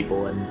lying to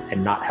people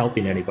and not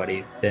helping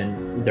anybody,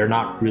 then they're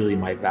not really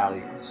my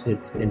values.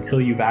 It's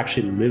until you've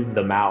actually lived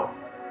them out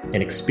and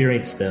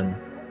experienced them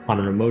on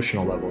an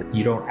emotional level,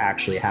 you don't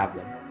actually have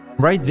them.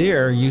 Right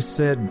there, you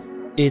said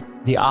it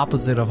the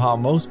opposite of how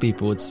most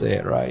people would say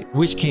it, right?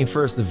 Which came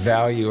first, the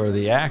value or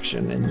the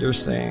action? And you're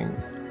saying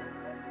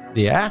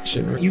the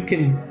action. You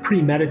can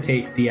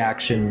premeditate the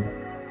action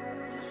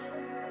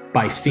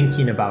by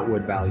thinking about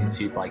what values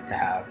you'd like to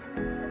have.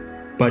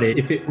 But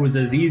if it was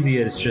as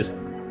easy as just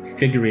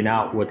figuring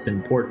out what's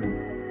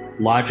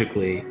important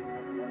logically,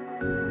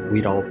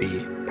 we'd all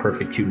be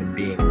perfect human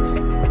beings.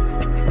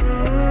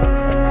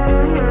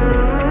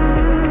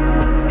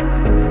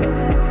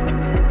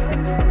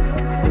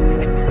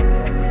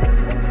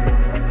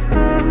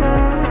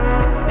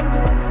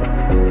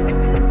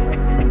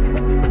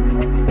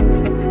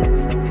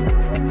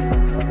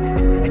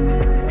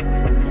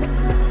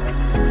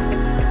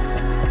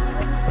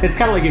 It's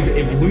kind of like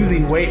if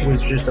losing weight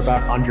was just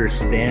about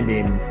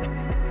understanding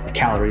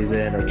calories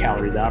in or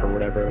calories out or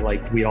whatever,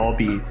 like we'd all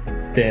be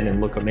thin and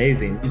look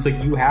amazing. It's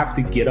like you have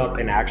to get up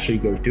and actually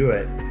go do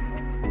it.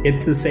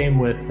 It's the same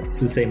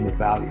with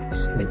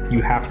values. It's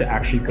you have to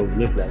actually go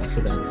live them for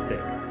them to stick.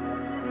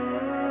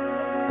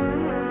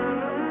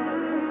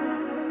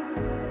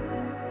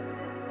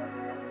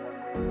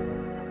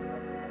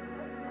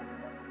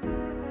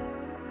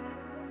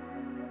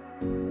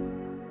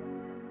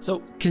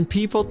 So can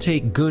people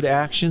take good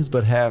actions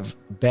but have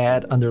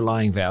bad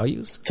underlying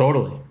values?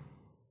 Totally.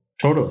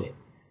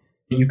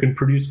 You can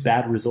produce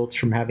bad results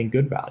from having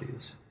good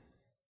values.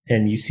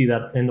 And you see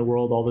that in the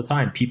world all the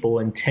time. People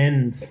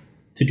intend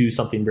to do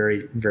something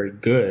very, very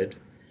good,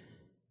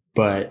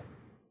 but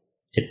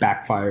it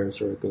backfires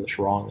or it goes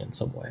wrong in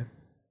some way.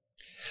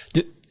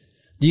 Do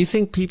you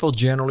think people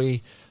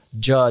generally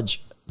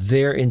judge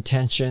their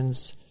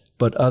intentions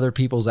but other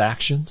people's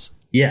actions?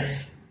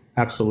 Yes,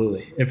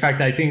 absolutely. In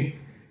fact, I think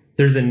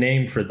there's a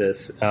name for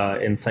this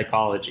in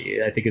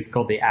psychology. I think it's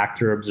called the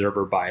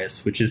actor-observer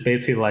bias, which is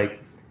basically like,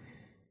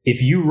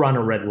 if you run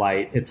a red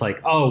light, it's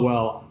like, oh,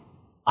 well,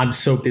 I'm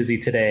so busy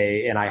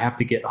today and I have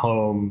to get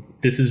home.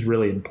 This is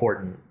really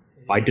important.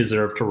 I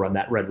deserve to run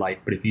that red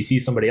light. But if you see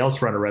somebody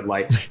else run a red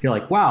light, you're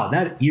like, wow,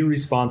 that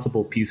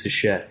irresponsible piece of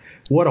shit.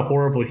 What a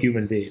horrible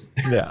human being.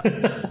 Yeah.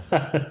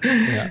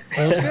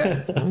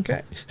 Yeah.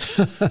 Okay.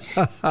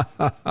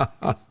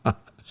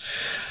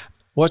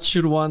 What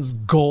should one's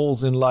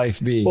goals in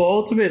life be? Well,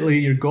 ultimately,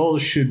 your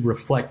goals should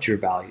reflect your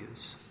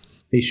values.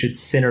 They should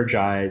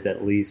synergize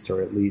at least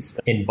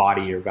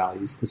embody your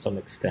values to some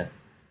extent.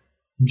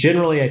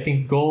 Generally, I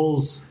think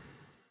goals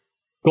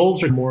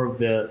are more of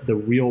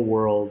the real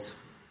world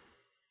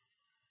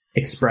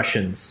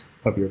expressions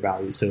of your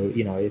values. So,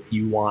 if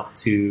you want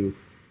to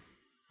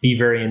be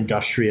very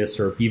industrious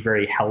or be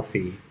very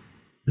healthy,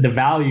 the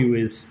value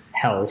is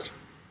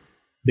health.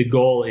 The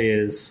goal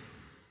is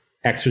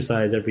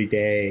exercise every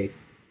day,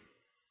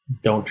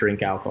 don't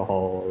drink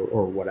alcohol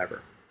or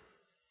whatever.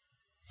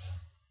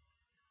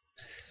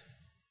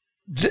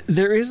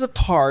 There is a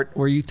part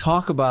where you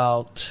talk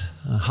about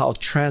how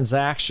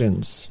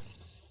transactions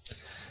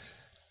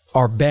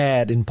are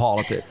bad in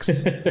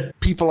politics.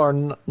 People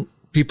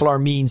are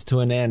means to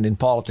an end in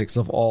politics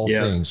of all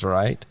things,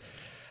 right?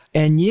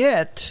 And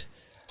yet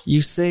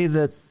you say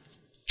that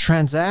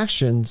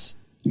transactions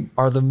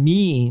are the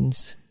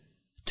means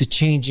to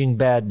changing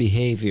bad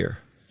behavior.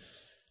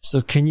 So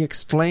can you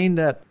explain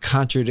that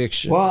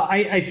contradiction? Well,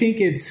 I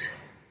think it's,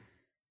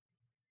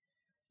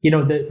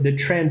 the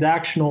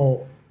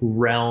transactional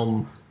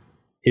realm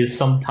is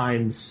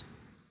sometimes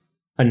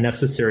a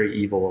necessary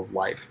evil of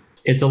life.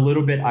 It's a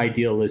little bit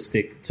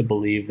idealistic to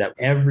believe that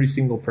every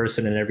single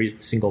person in every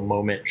single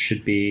moment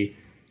should be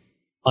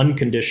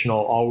unconditional,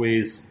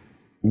 always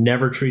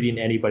never treating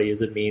anybody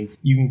as it means.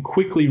 You can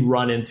quickly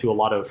run into a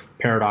lot of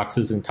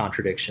paradoxes and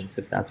contradictions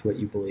if that's what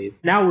you believe.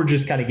 Now we're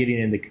just kind of getting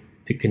into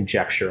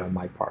conjecture on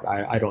my part.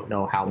 I don't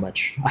know how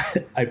much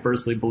I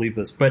personally believe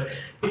this, but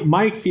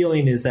my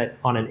feeling is that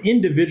on an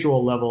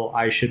individual level,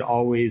 I should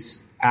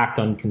always act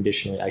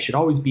unconditionally. I should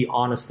always be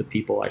honest to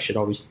people. I should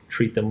always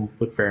treat them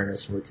with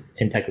fairness and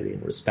integrity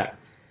and respect.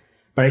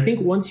 But I think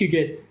once you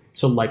get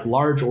to like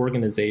large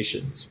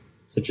organizations,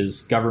 such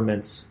as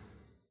governments,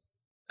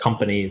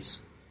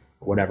 companies,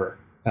 whatever,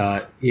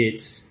 I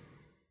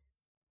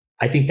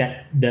think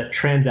that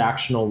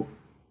transactional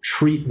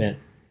treatment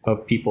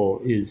of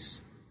people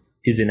is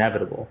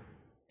inevitable.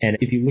 And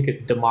if you look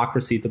at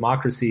democracy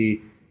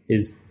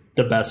is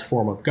the best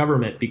form of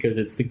government because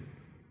it's the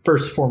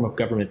first form of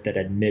government that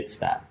admits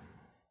that.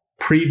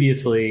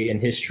 Previously in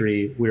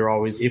history, we were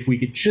always, if we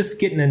could just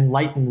get an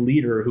enlightened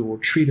leader who will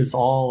treat us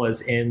all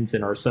as ends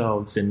in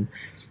ourselves and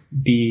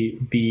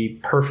be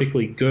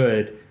perfectly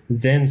good,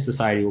 then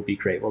society will be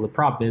great. Well, the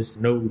problem is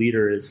no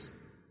leader is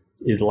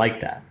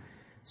like that.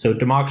 So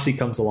democracy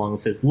comes along and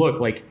says, look,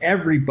 like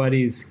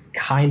everybody's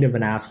kind of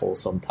an asshole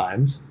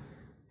sometimes.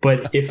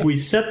 But if we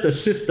set the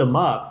system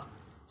up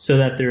so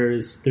that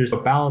there's a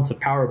balance of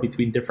power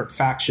between different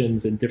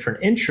factions and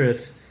different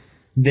interests,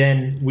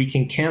 then we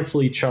can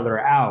cancel each other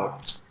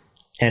out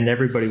and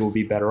everybody will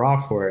be better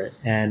off for it.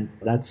 And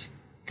that's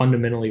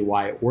fundamentally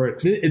why it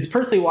works. It's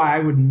personally why I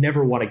would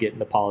never want to get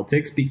into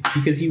politics,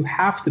 because you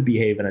have to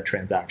behave in a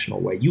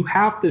transactional way. You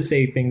have to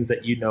say things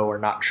that you know are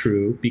not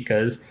true,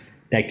 because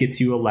that gets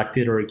you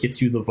elected, or it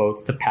gets you the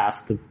votes to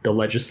pass the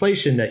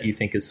legislation that you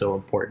think is so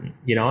important.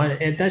 You know,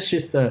 and that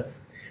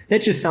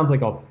just sounds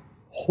like a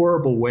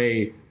horrible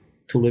way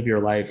to live your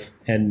life.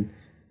 And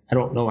I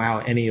don't know how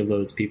any of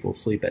those people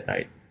sleep at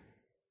night.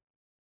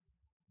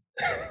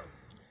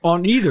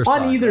 On either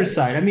side. On either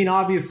side. I mean,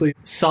 obviously,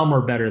 some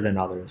are better than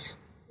others,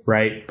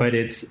 right? But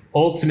it's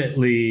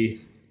ultimately,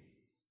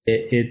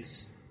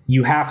 it's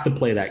you have to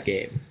play that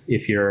game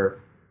if you're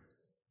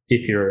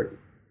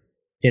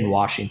in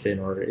Washington,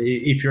 or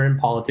if you're in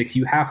politics,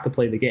 you have to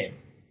play the game.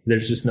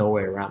 There's just no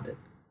way around it.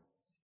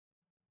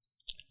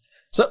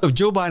 So if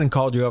Joe Biden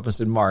called you up and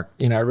said, Mark,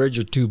 I read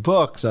your 2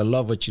 books. I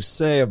love what you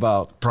say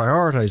about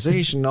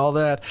prioritization and all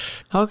that.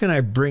 How can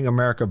I bring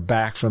America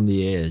back from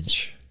the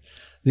edge?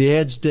 The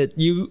edge that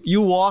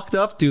you walked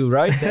up to,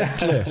 right? That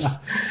cliff.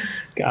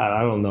 God,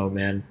 I don't know,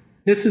 man.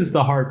 This is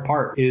the hard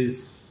part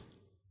is,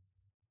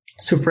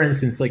 so for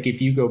instance, like if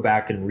you go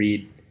back and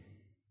read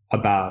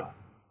about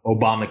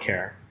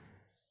Obamacare,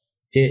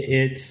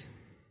 it's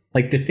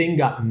like the thing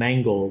got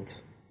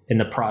mangled in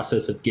the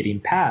process of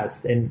getting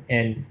passed.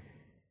 And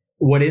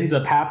what ends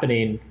up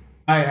happening,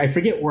 I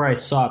forget where I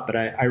saw it, but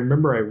I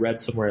remember I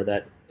read somewhere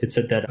that it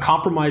said that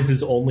compromise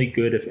is only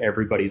good if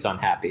everybody's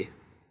unhappy.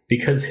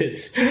 Because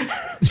it's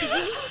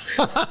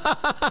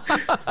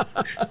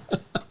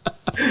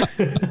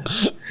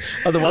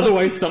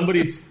otherwise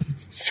somebody's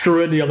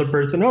screwing the other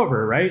person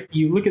over, right?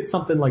 You look at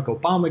something like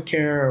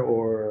Obamacare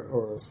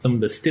or some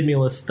of the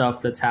stimulus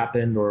stuff that's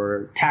happened,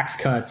 or tax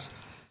cuts.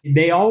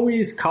 They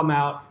always come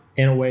out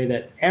in a way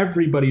that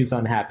everybody's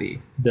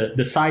unhappy.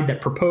 The side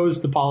that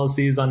proposed the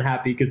policy is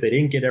unhappy because they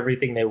didn't get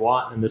everything they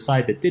want, and the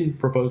side that didn't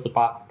propose the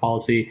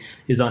policy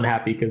is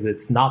unhappy because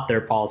it's not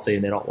their policy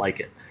and they don't like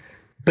it.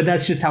 But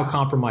that's just how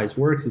compromise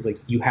works, is like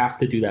you have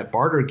to do that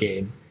barter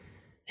game.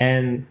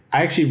 And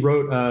I actually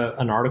wrote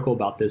an article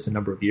about this a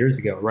number of years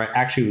ago, right?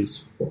 Actually, it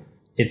was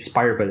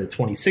inspired by the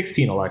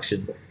 2016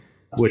 election,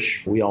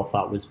 which we all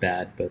thought was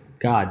bad. But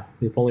God,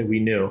 if only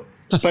we knew.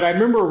 But I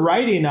remember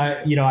writing,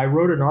 I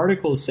wrote an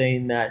article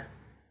saying that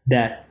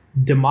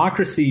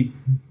democracy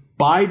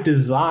by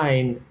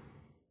design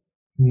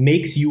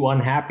makes you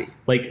unhappy.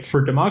 Like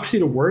for democracy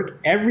to work,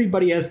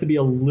 everybody has to be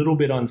a little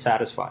bit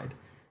unsatisfied.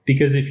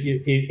 Because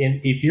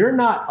if you're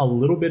not a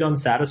little bit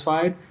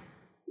unsatisfied,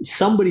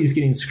 somebody's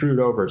getting screwed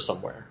over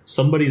somewhere.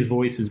 Somebody's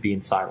voice is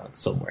being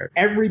silenced somewhere.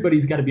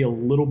 Everybody's got to be a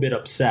little bit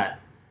upset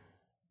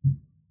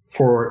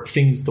for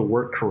things to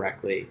work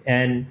correctly.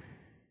 And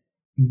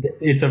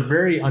it's a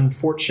very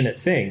unfortunate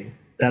thing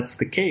that's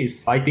the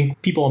case. I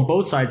think people on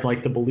both sides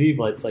like to believe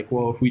it's like,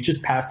 well, if we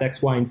just passed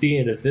X, Y, and Z,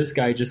 and if this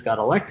guy just got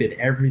elected,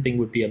 everything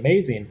would be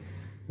amazing.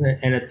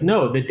 And it's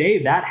no, the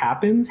day that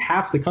happens,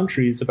 half the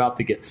country is about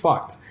to get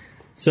fucked.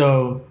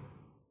 So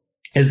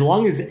as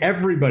long as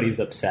everybody's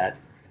upset,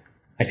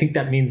 I think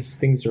that means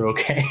things are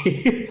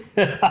okay.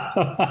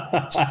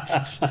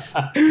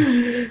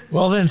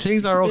 Well, then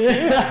things are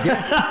okay.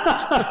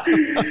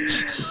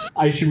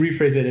 I should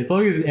rephrase it. As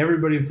long as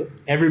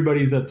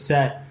everybody's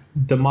upset,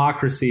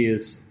 democracy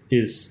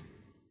is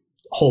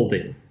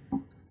holding.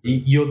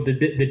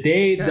 The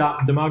day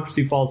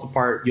democracy falls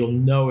apart, you'll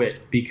know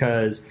it,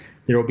 because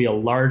there will be a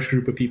large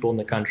group of people in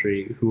the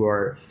country who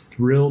are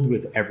thrilled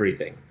with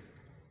everything.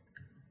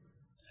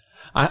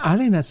 I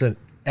think that's an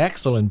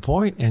excellent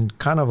point and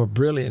kind of a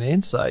brilliant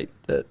insight,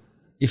 that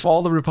if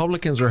all the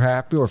Republicans are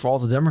happy, or if all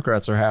the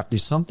Democrats are happy,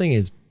 something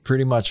is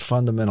pretty much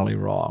fundamentally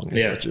wrong,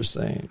 is what you're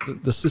saying.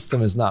 The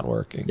system is not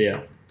working.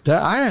 Yeah.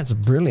 That's a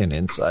brilliant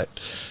insight.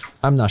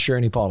 I'm not sure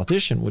any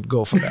politician would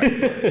go for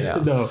that. Yeah.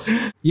 No.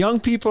 Young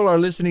people are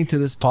listening to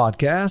this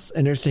podcast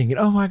and they're thinking,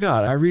 oh my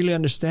God, I really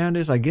understand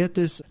this. I get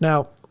this.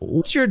 Now,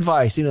 what's your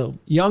advice?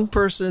 Young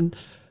person,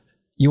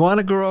 you want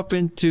to grow up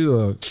into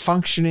a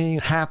functioning,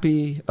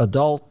 happy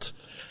adult,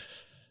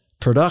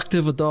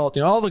 productive adult,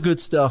 all the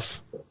good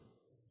stuff.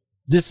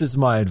 This is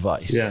my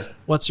advice. Yeah.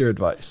 What's your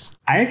advice?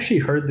 I actually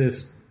heard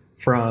this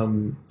so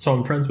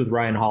I'm friends with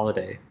Ryan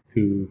Holiday,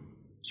 who's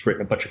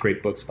written a bunch of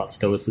great books about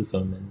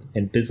stoicism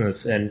and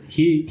business. And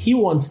he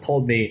once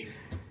told me,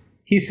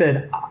 he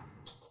said,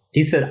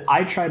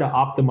 I try to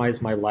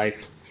optimize my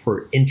life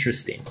for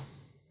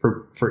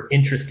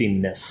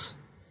interestingness,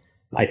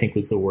 I think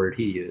was the word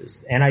he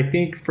used. And I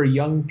think for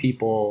young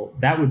people,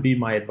 that would be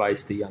my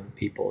advice to young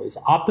people, is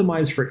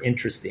optimize for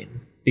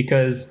interesting,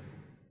 because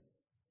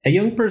a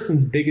young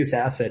person's biggest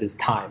asset is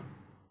time.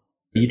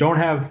 You don't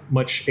have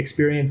much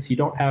experience. You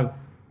don't have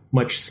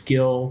much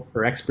skill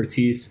or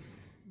expertise.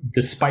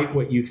 Despite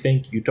what you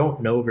think, you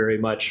don't know very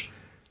much.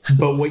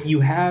 But what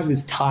you have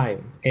is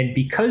time. And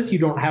because you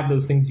don't have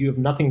those things, you have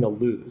nothing to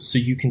lose. So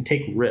you can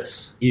take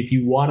risks. If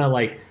you want to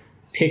like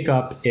pick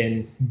up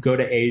and go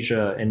to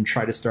Asia and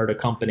try to start a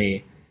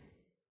company,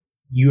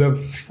 you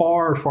have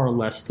far, far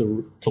less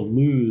to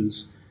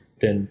lose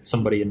than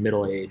somebody in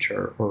middle age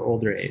or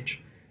older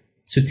age.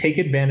 So take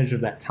advantage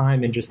of that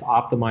time and just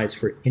optimize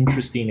for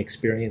interesting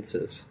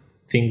experiences,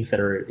 things that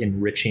are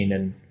enriching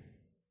and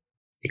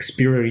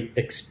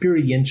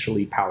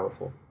experientially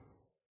powerful.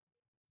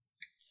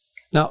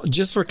 Now,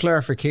 just for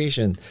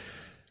clarification,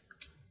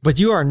 but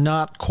you are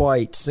not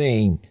quite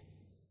saying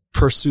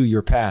pursue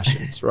your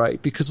passions,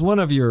 right? Because one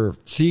of your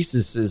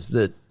theses is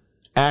that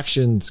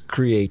actions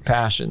create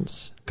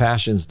passions.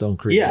 Passions don't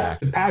create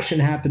actions. Yeah, passion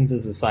happens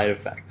as a side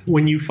effect.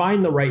 When you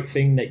find the right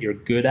thing that you're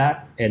good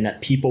at and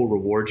that people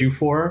reward you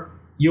for,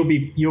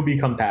 you'll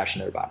become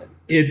passionate about it.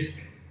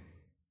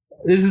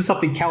 This is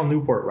something Cal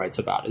Newport writes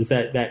about, is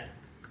that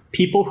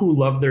people who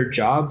love their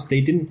jobs,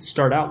 they didn't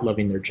start out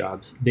loving their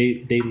jobs.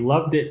 They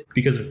loved it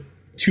because of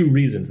two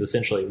reasons,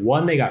 essentially.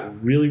 One, they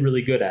got really,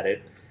 really good at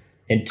it.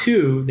 And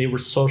two, they were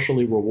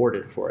socially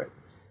rewarded for it.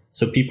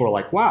 So people are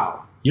like,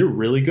 wow, you're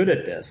really good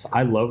at this.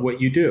 I love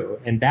what you do.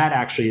 And that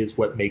actually is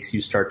what makes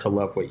you start to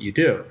love what you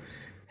do.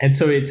 And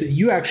so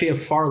you actually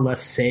have far less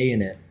say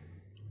in it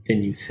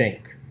than you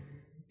think.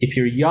 If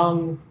you're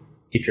young,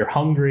 if you're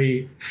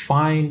hungry,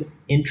 find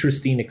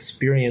interesting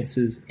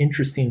experiences,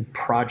 interesting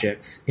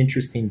projects,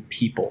 interesting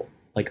people.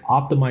 Like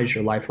optimize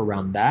your life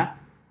around that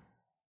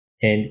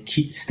and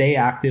stay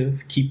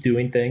active, keep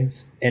doing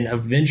things. And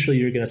eventually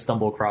you're going to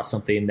stumble across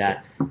something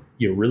that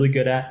you're really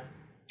good at.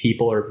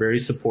 People are very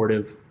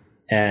supportive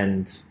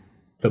and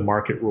the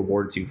market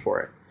rewards you for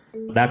it.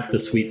 That's the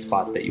sweet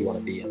spot that you want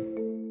to be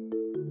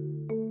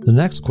in. The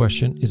next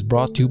question is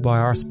brought to you by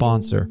our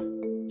sponsor,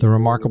 the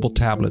Remarkable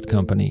Tablet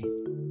Company.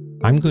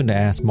 I'm going to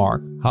ask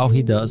Mark how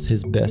he does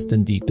his best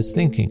and deepest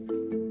thinking.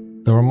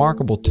 The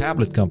Remarkable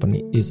Tablet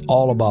Company is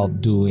all about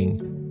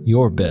doing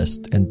your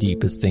best and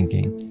deepest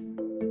thinking.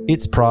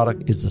 Its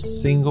product is a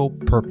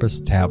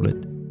single-purpose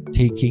tablet,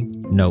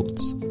 taking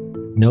notes.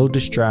 No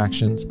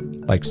distractions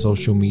like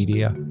social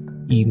media,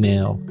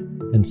 email,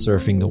 and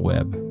surfing the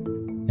web.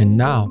 And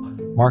now,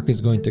 Mark is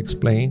going to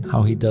explain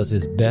how he does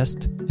his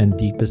best and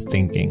deepest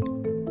thinking.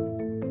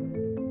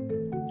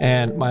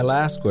 And my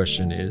last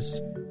question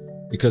is,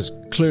 because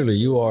clearly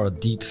you are a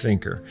deep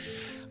thinker,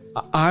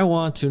 I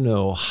want to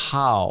know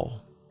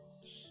how,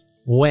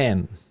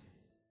 when,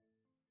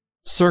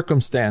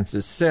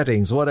 circumstances,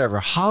 settings, whatever,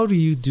 how do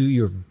you do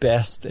your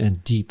best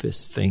and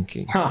deepest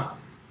thinking?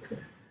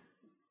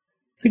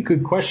 It's a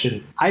good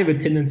question. I have a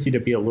tendency to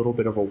be a little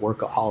bit of a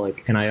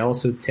workaholic, and I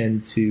also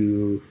tend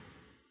to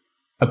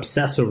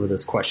obsess over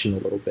this question a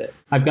little bit.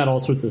 I've got all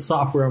sorts of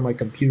software on my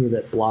computer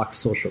that blocks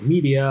social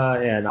media,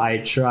 and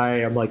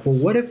I'm like, well,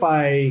 what if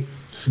I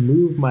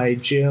move my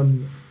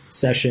gym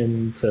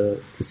session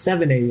to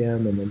 7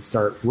 a.m. and then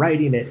start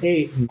writing at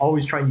 8, and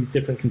always trying these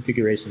different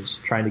configurations,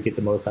 trying to get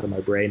the most out of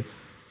my brain.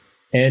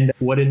 And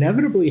what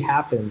inevitably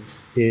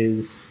happens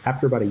is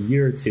after about a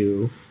year or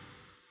two,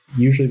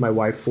 usually my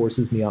wife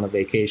forces me on a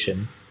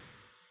vacation,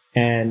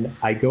 and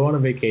I go on a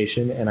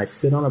vacation and I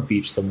sit on a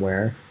beach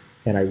somewhere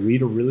and I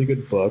read a really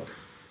good book.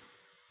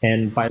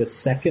 And by the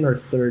second or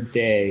third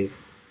day,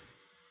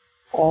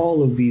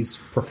 all of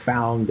these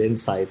profound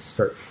insights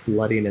start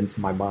flooding into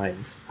my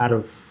mind out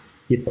of,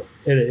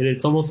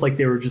 it's almost like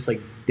they were just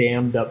like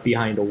dammed up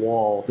behind a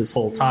wall this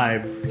whole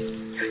time.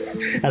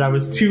 And I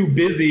was too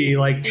busy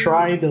like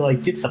trying to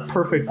like get the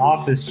perfect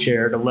office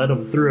chair to let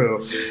them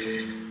through.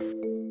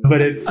 But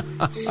it's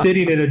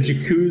sitting in a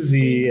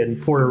jacuzzi in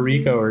Puerto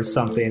Rico or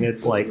something.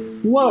 It's like,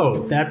 whoa,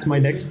 that's my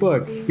next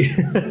book.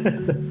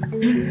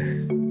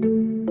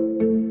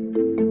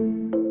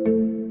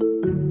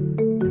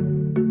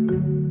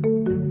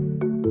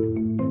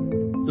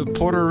 The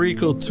Puerto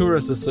Rico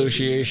Tourist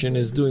Association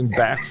is doing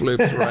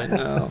backflips right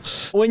now.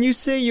 When you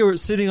say you're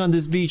sitting on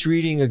this beach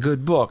reading a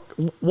good book,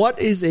 what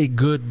is a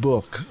good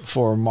book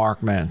for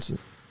Mark Manson?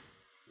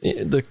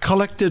 The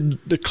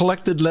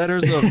collected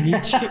letters of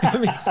Nietzsche. I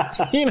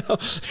mean,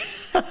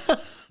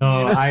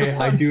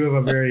 I do have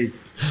a very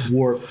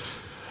warped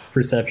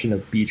perception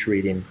of beach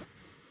reading.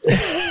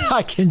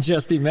 I can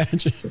just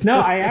imagine.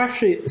 No,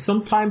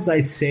 sometimes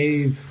I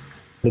save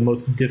the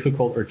most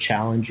difficult or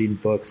challenging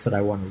books that I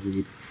want to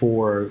read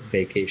for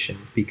vacation,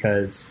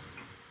 because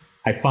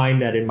I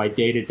find that in my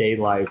day-to-day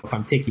life, if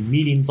I'm taking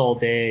meetings all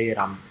day and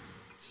I'm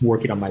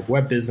working on my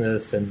web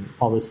business and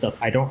all this stuff,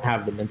 I don't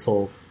have the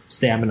mental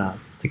stamina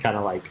to kind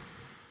of like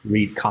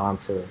read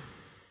Kant or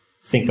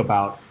think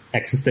about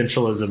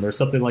existentialism or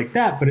something like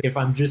that. But if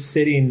I'm just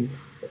sitting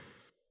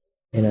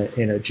in a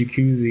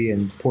jacuzzi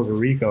in Puerto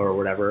Rico or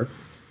whatever,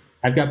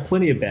 I've got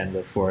plenty of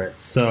bandwidth for it.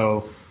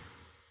 So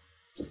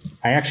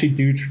I actually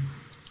do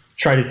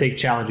try to take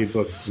challenging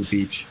books to the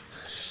beach.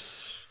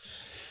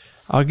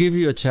 I'll give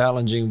you a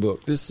challenging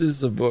book. This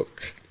is a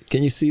book.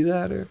 Can you see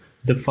that? Or?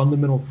 The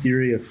Fundamental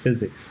Theory of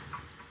Physics,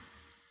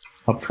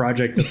 a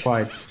project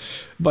applied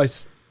by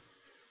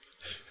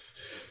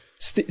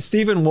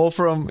Stephen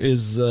Wolfram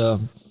is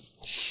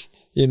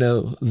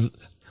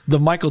the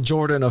Michael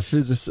Jordan of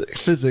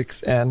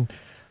physics, and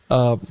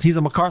he's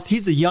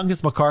the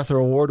youngest MacArthur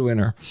Award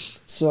winner.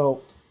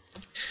 So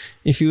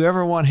if you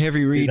ever want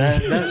heavy reading,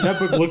 that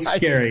book looks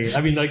scary.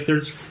 I mean, like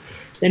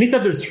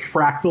anytime there's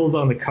fractals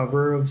on the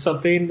cover of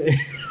something,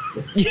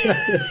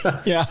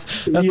 yeah,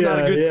 that's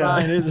not a good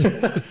sign, is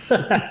it?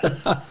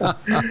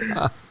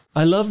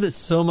 I love that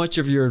so much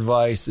of your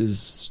advice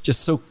is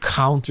just so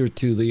counter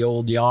to the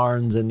old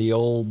yarns and the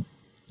old,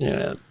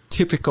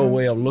 typical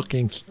way of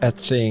looking at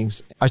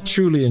things. I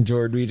truly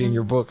enjoyed reading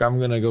your book. I'm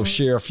going to go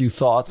share a few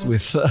thoughts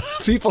with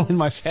people in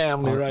my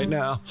family right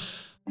now.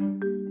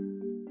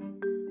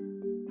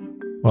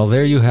 Well,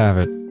 there you have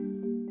it.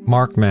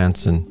 Mark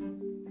Manson.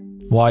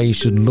 Why you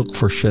should look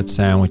for shit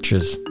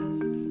sandwiches.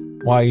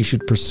 Why you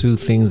should pursue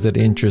things that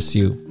interest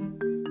you.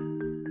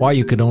 Why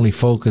you could only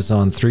focus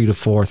on 3 to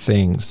 4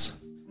 things.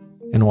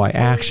 And why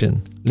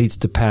action leads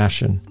to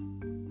passion,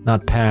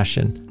 not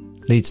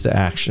passion leads to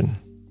action.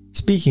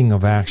 Speaking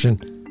of action,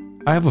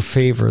 I have a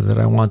favor that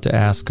I want to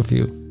ask of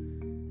you.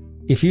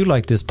 If you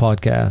like this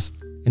podcast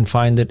and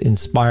find it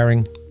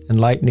inspiring,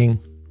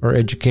 enlightening, or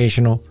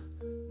educational,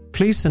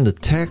 please send a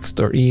text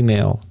or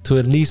email to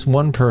at least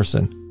one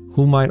person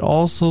who might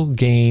also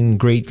gain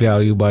great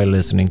value by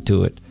listening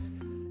to it.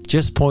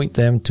 Just point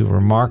them to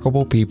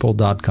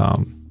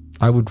remarkablepeople.com.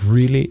 I would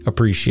really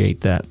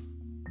appreciate that.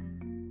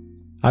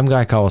 I'm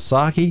Guy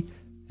Kawasaki,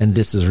 and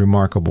this is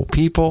Remarkable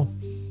People.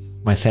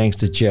 My thanks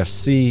to Jeff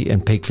C.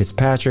 and Peg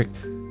Fitzpatrick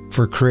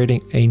for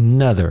creating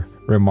another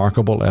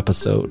remarkable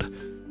episode.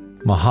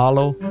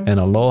 Mahalo and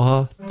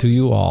aloha to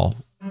you all.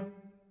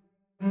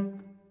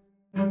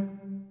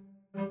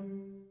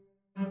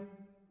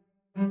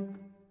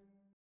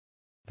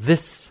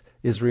 This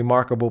is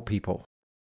Remarkable People.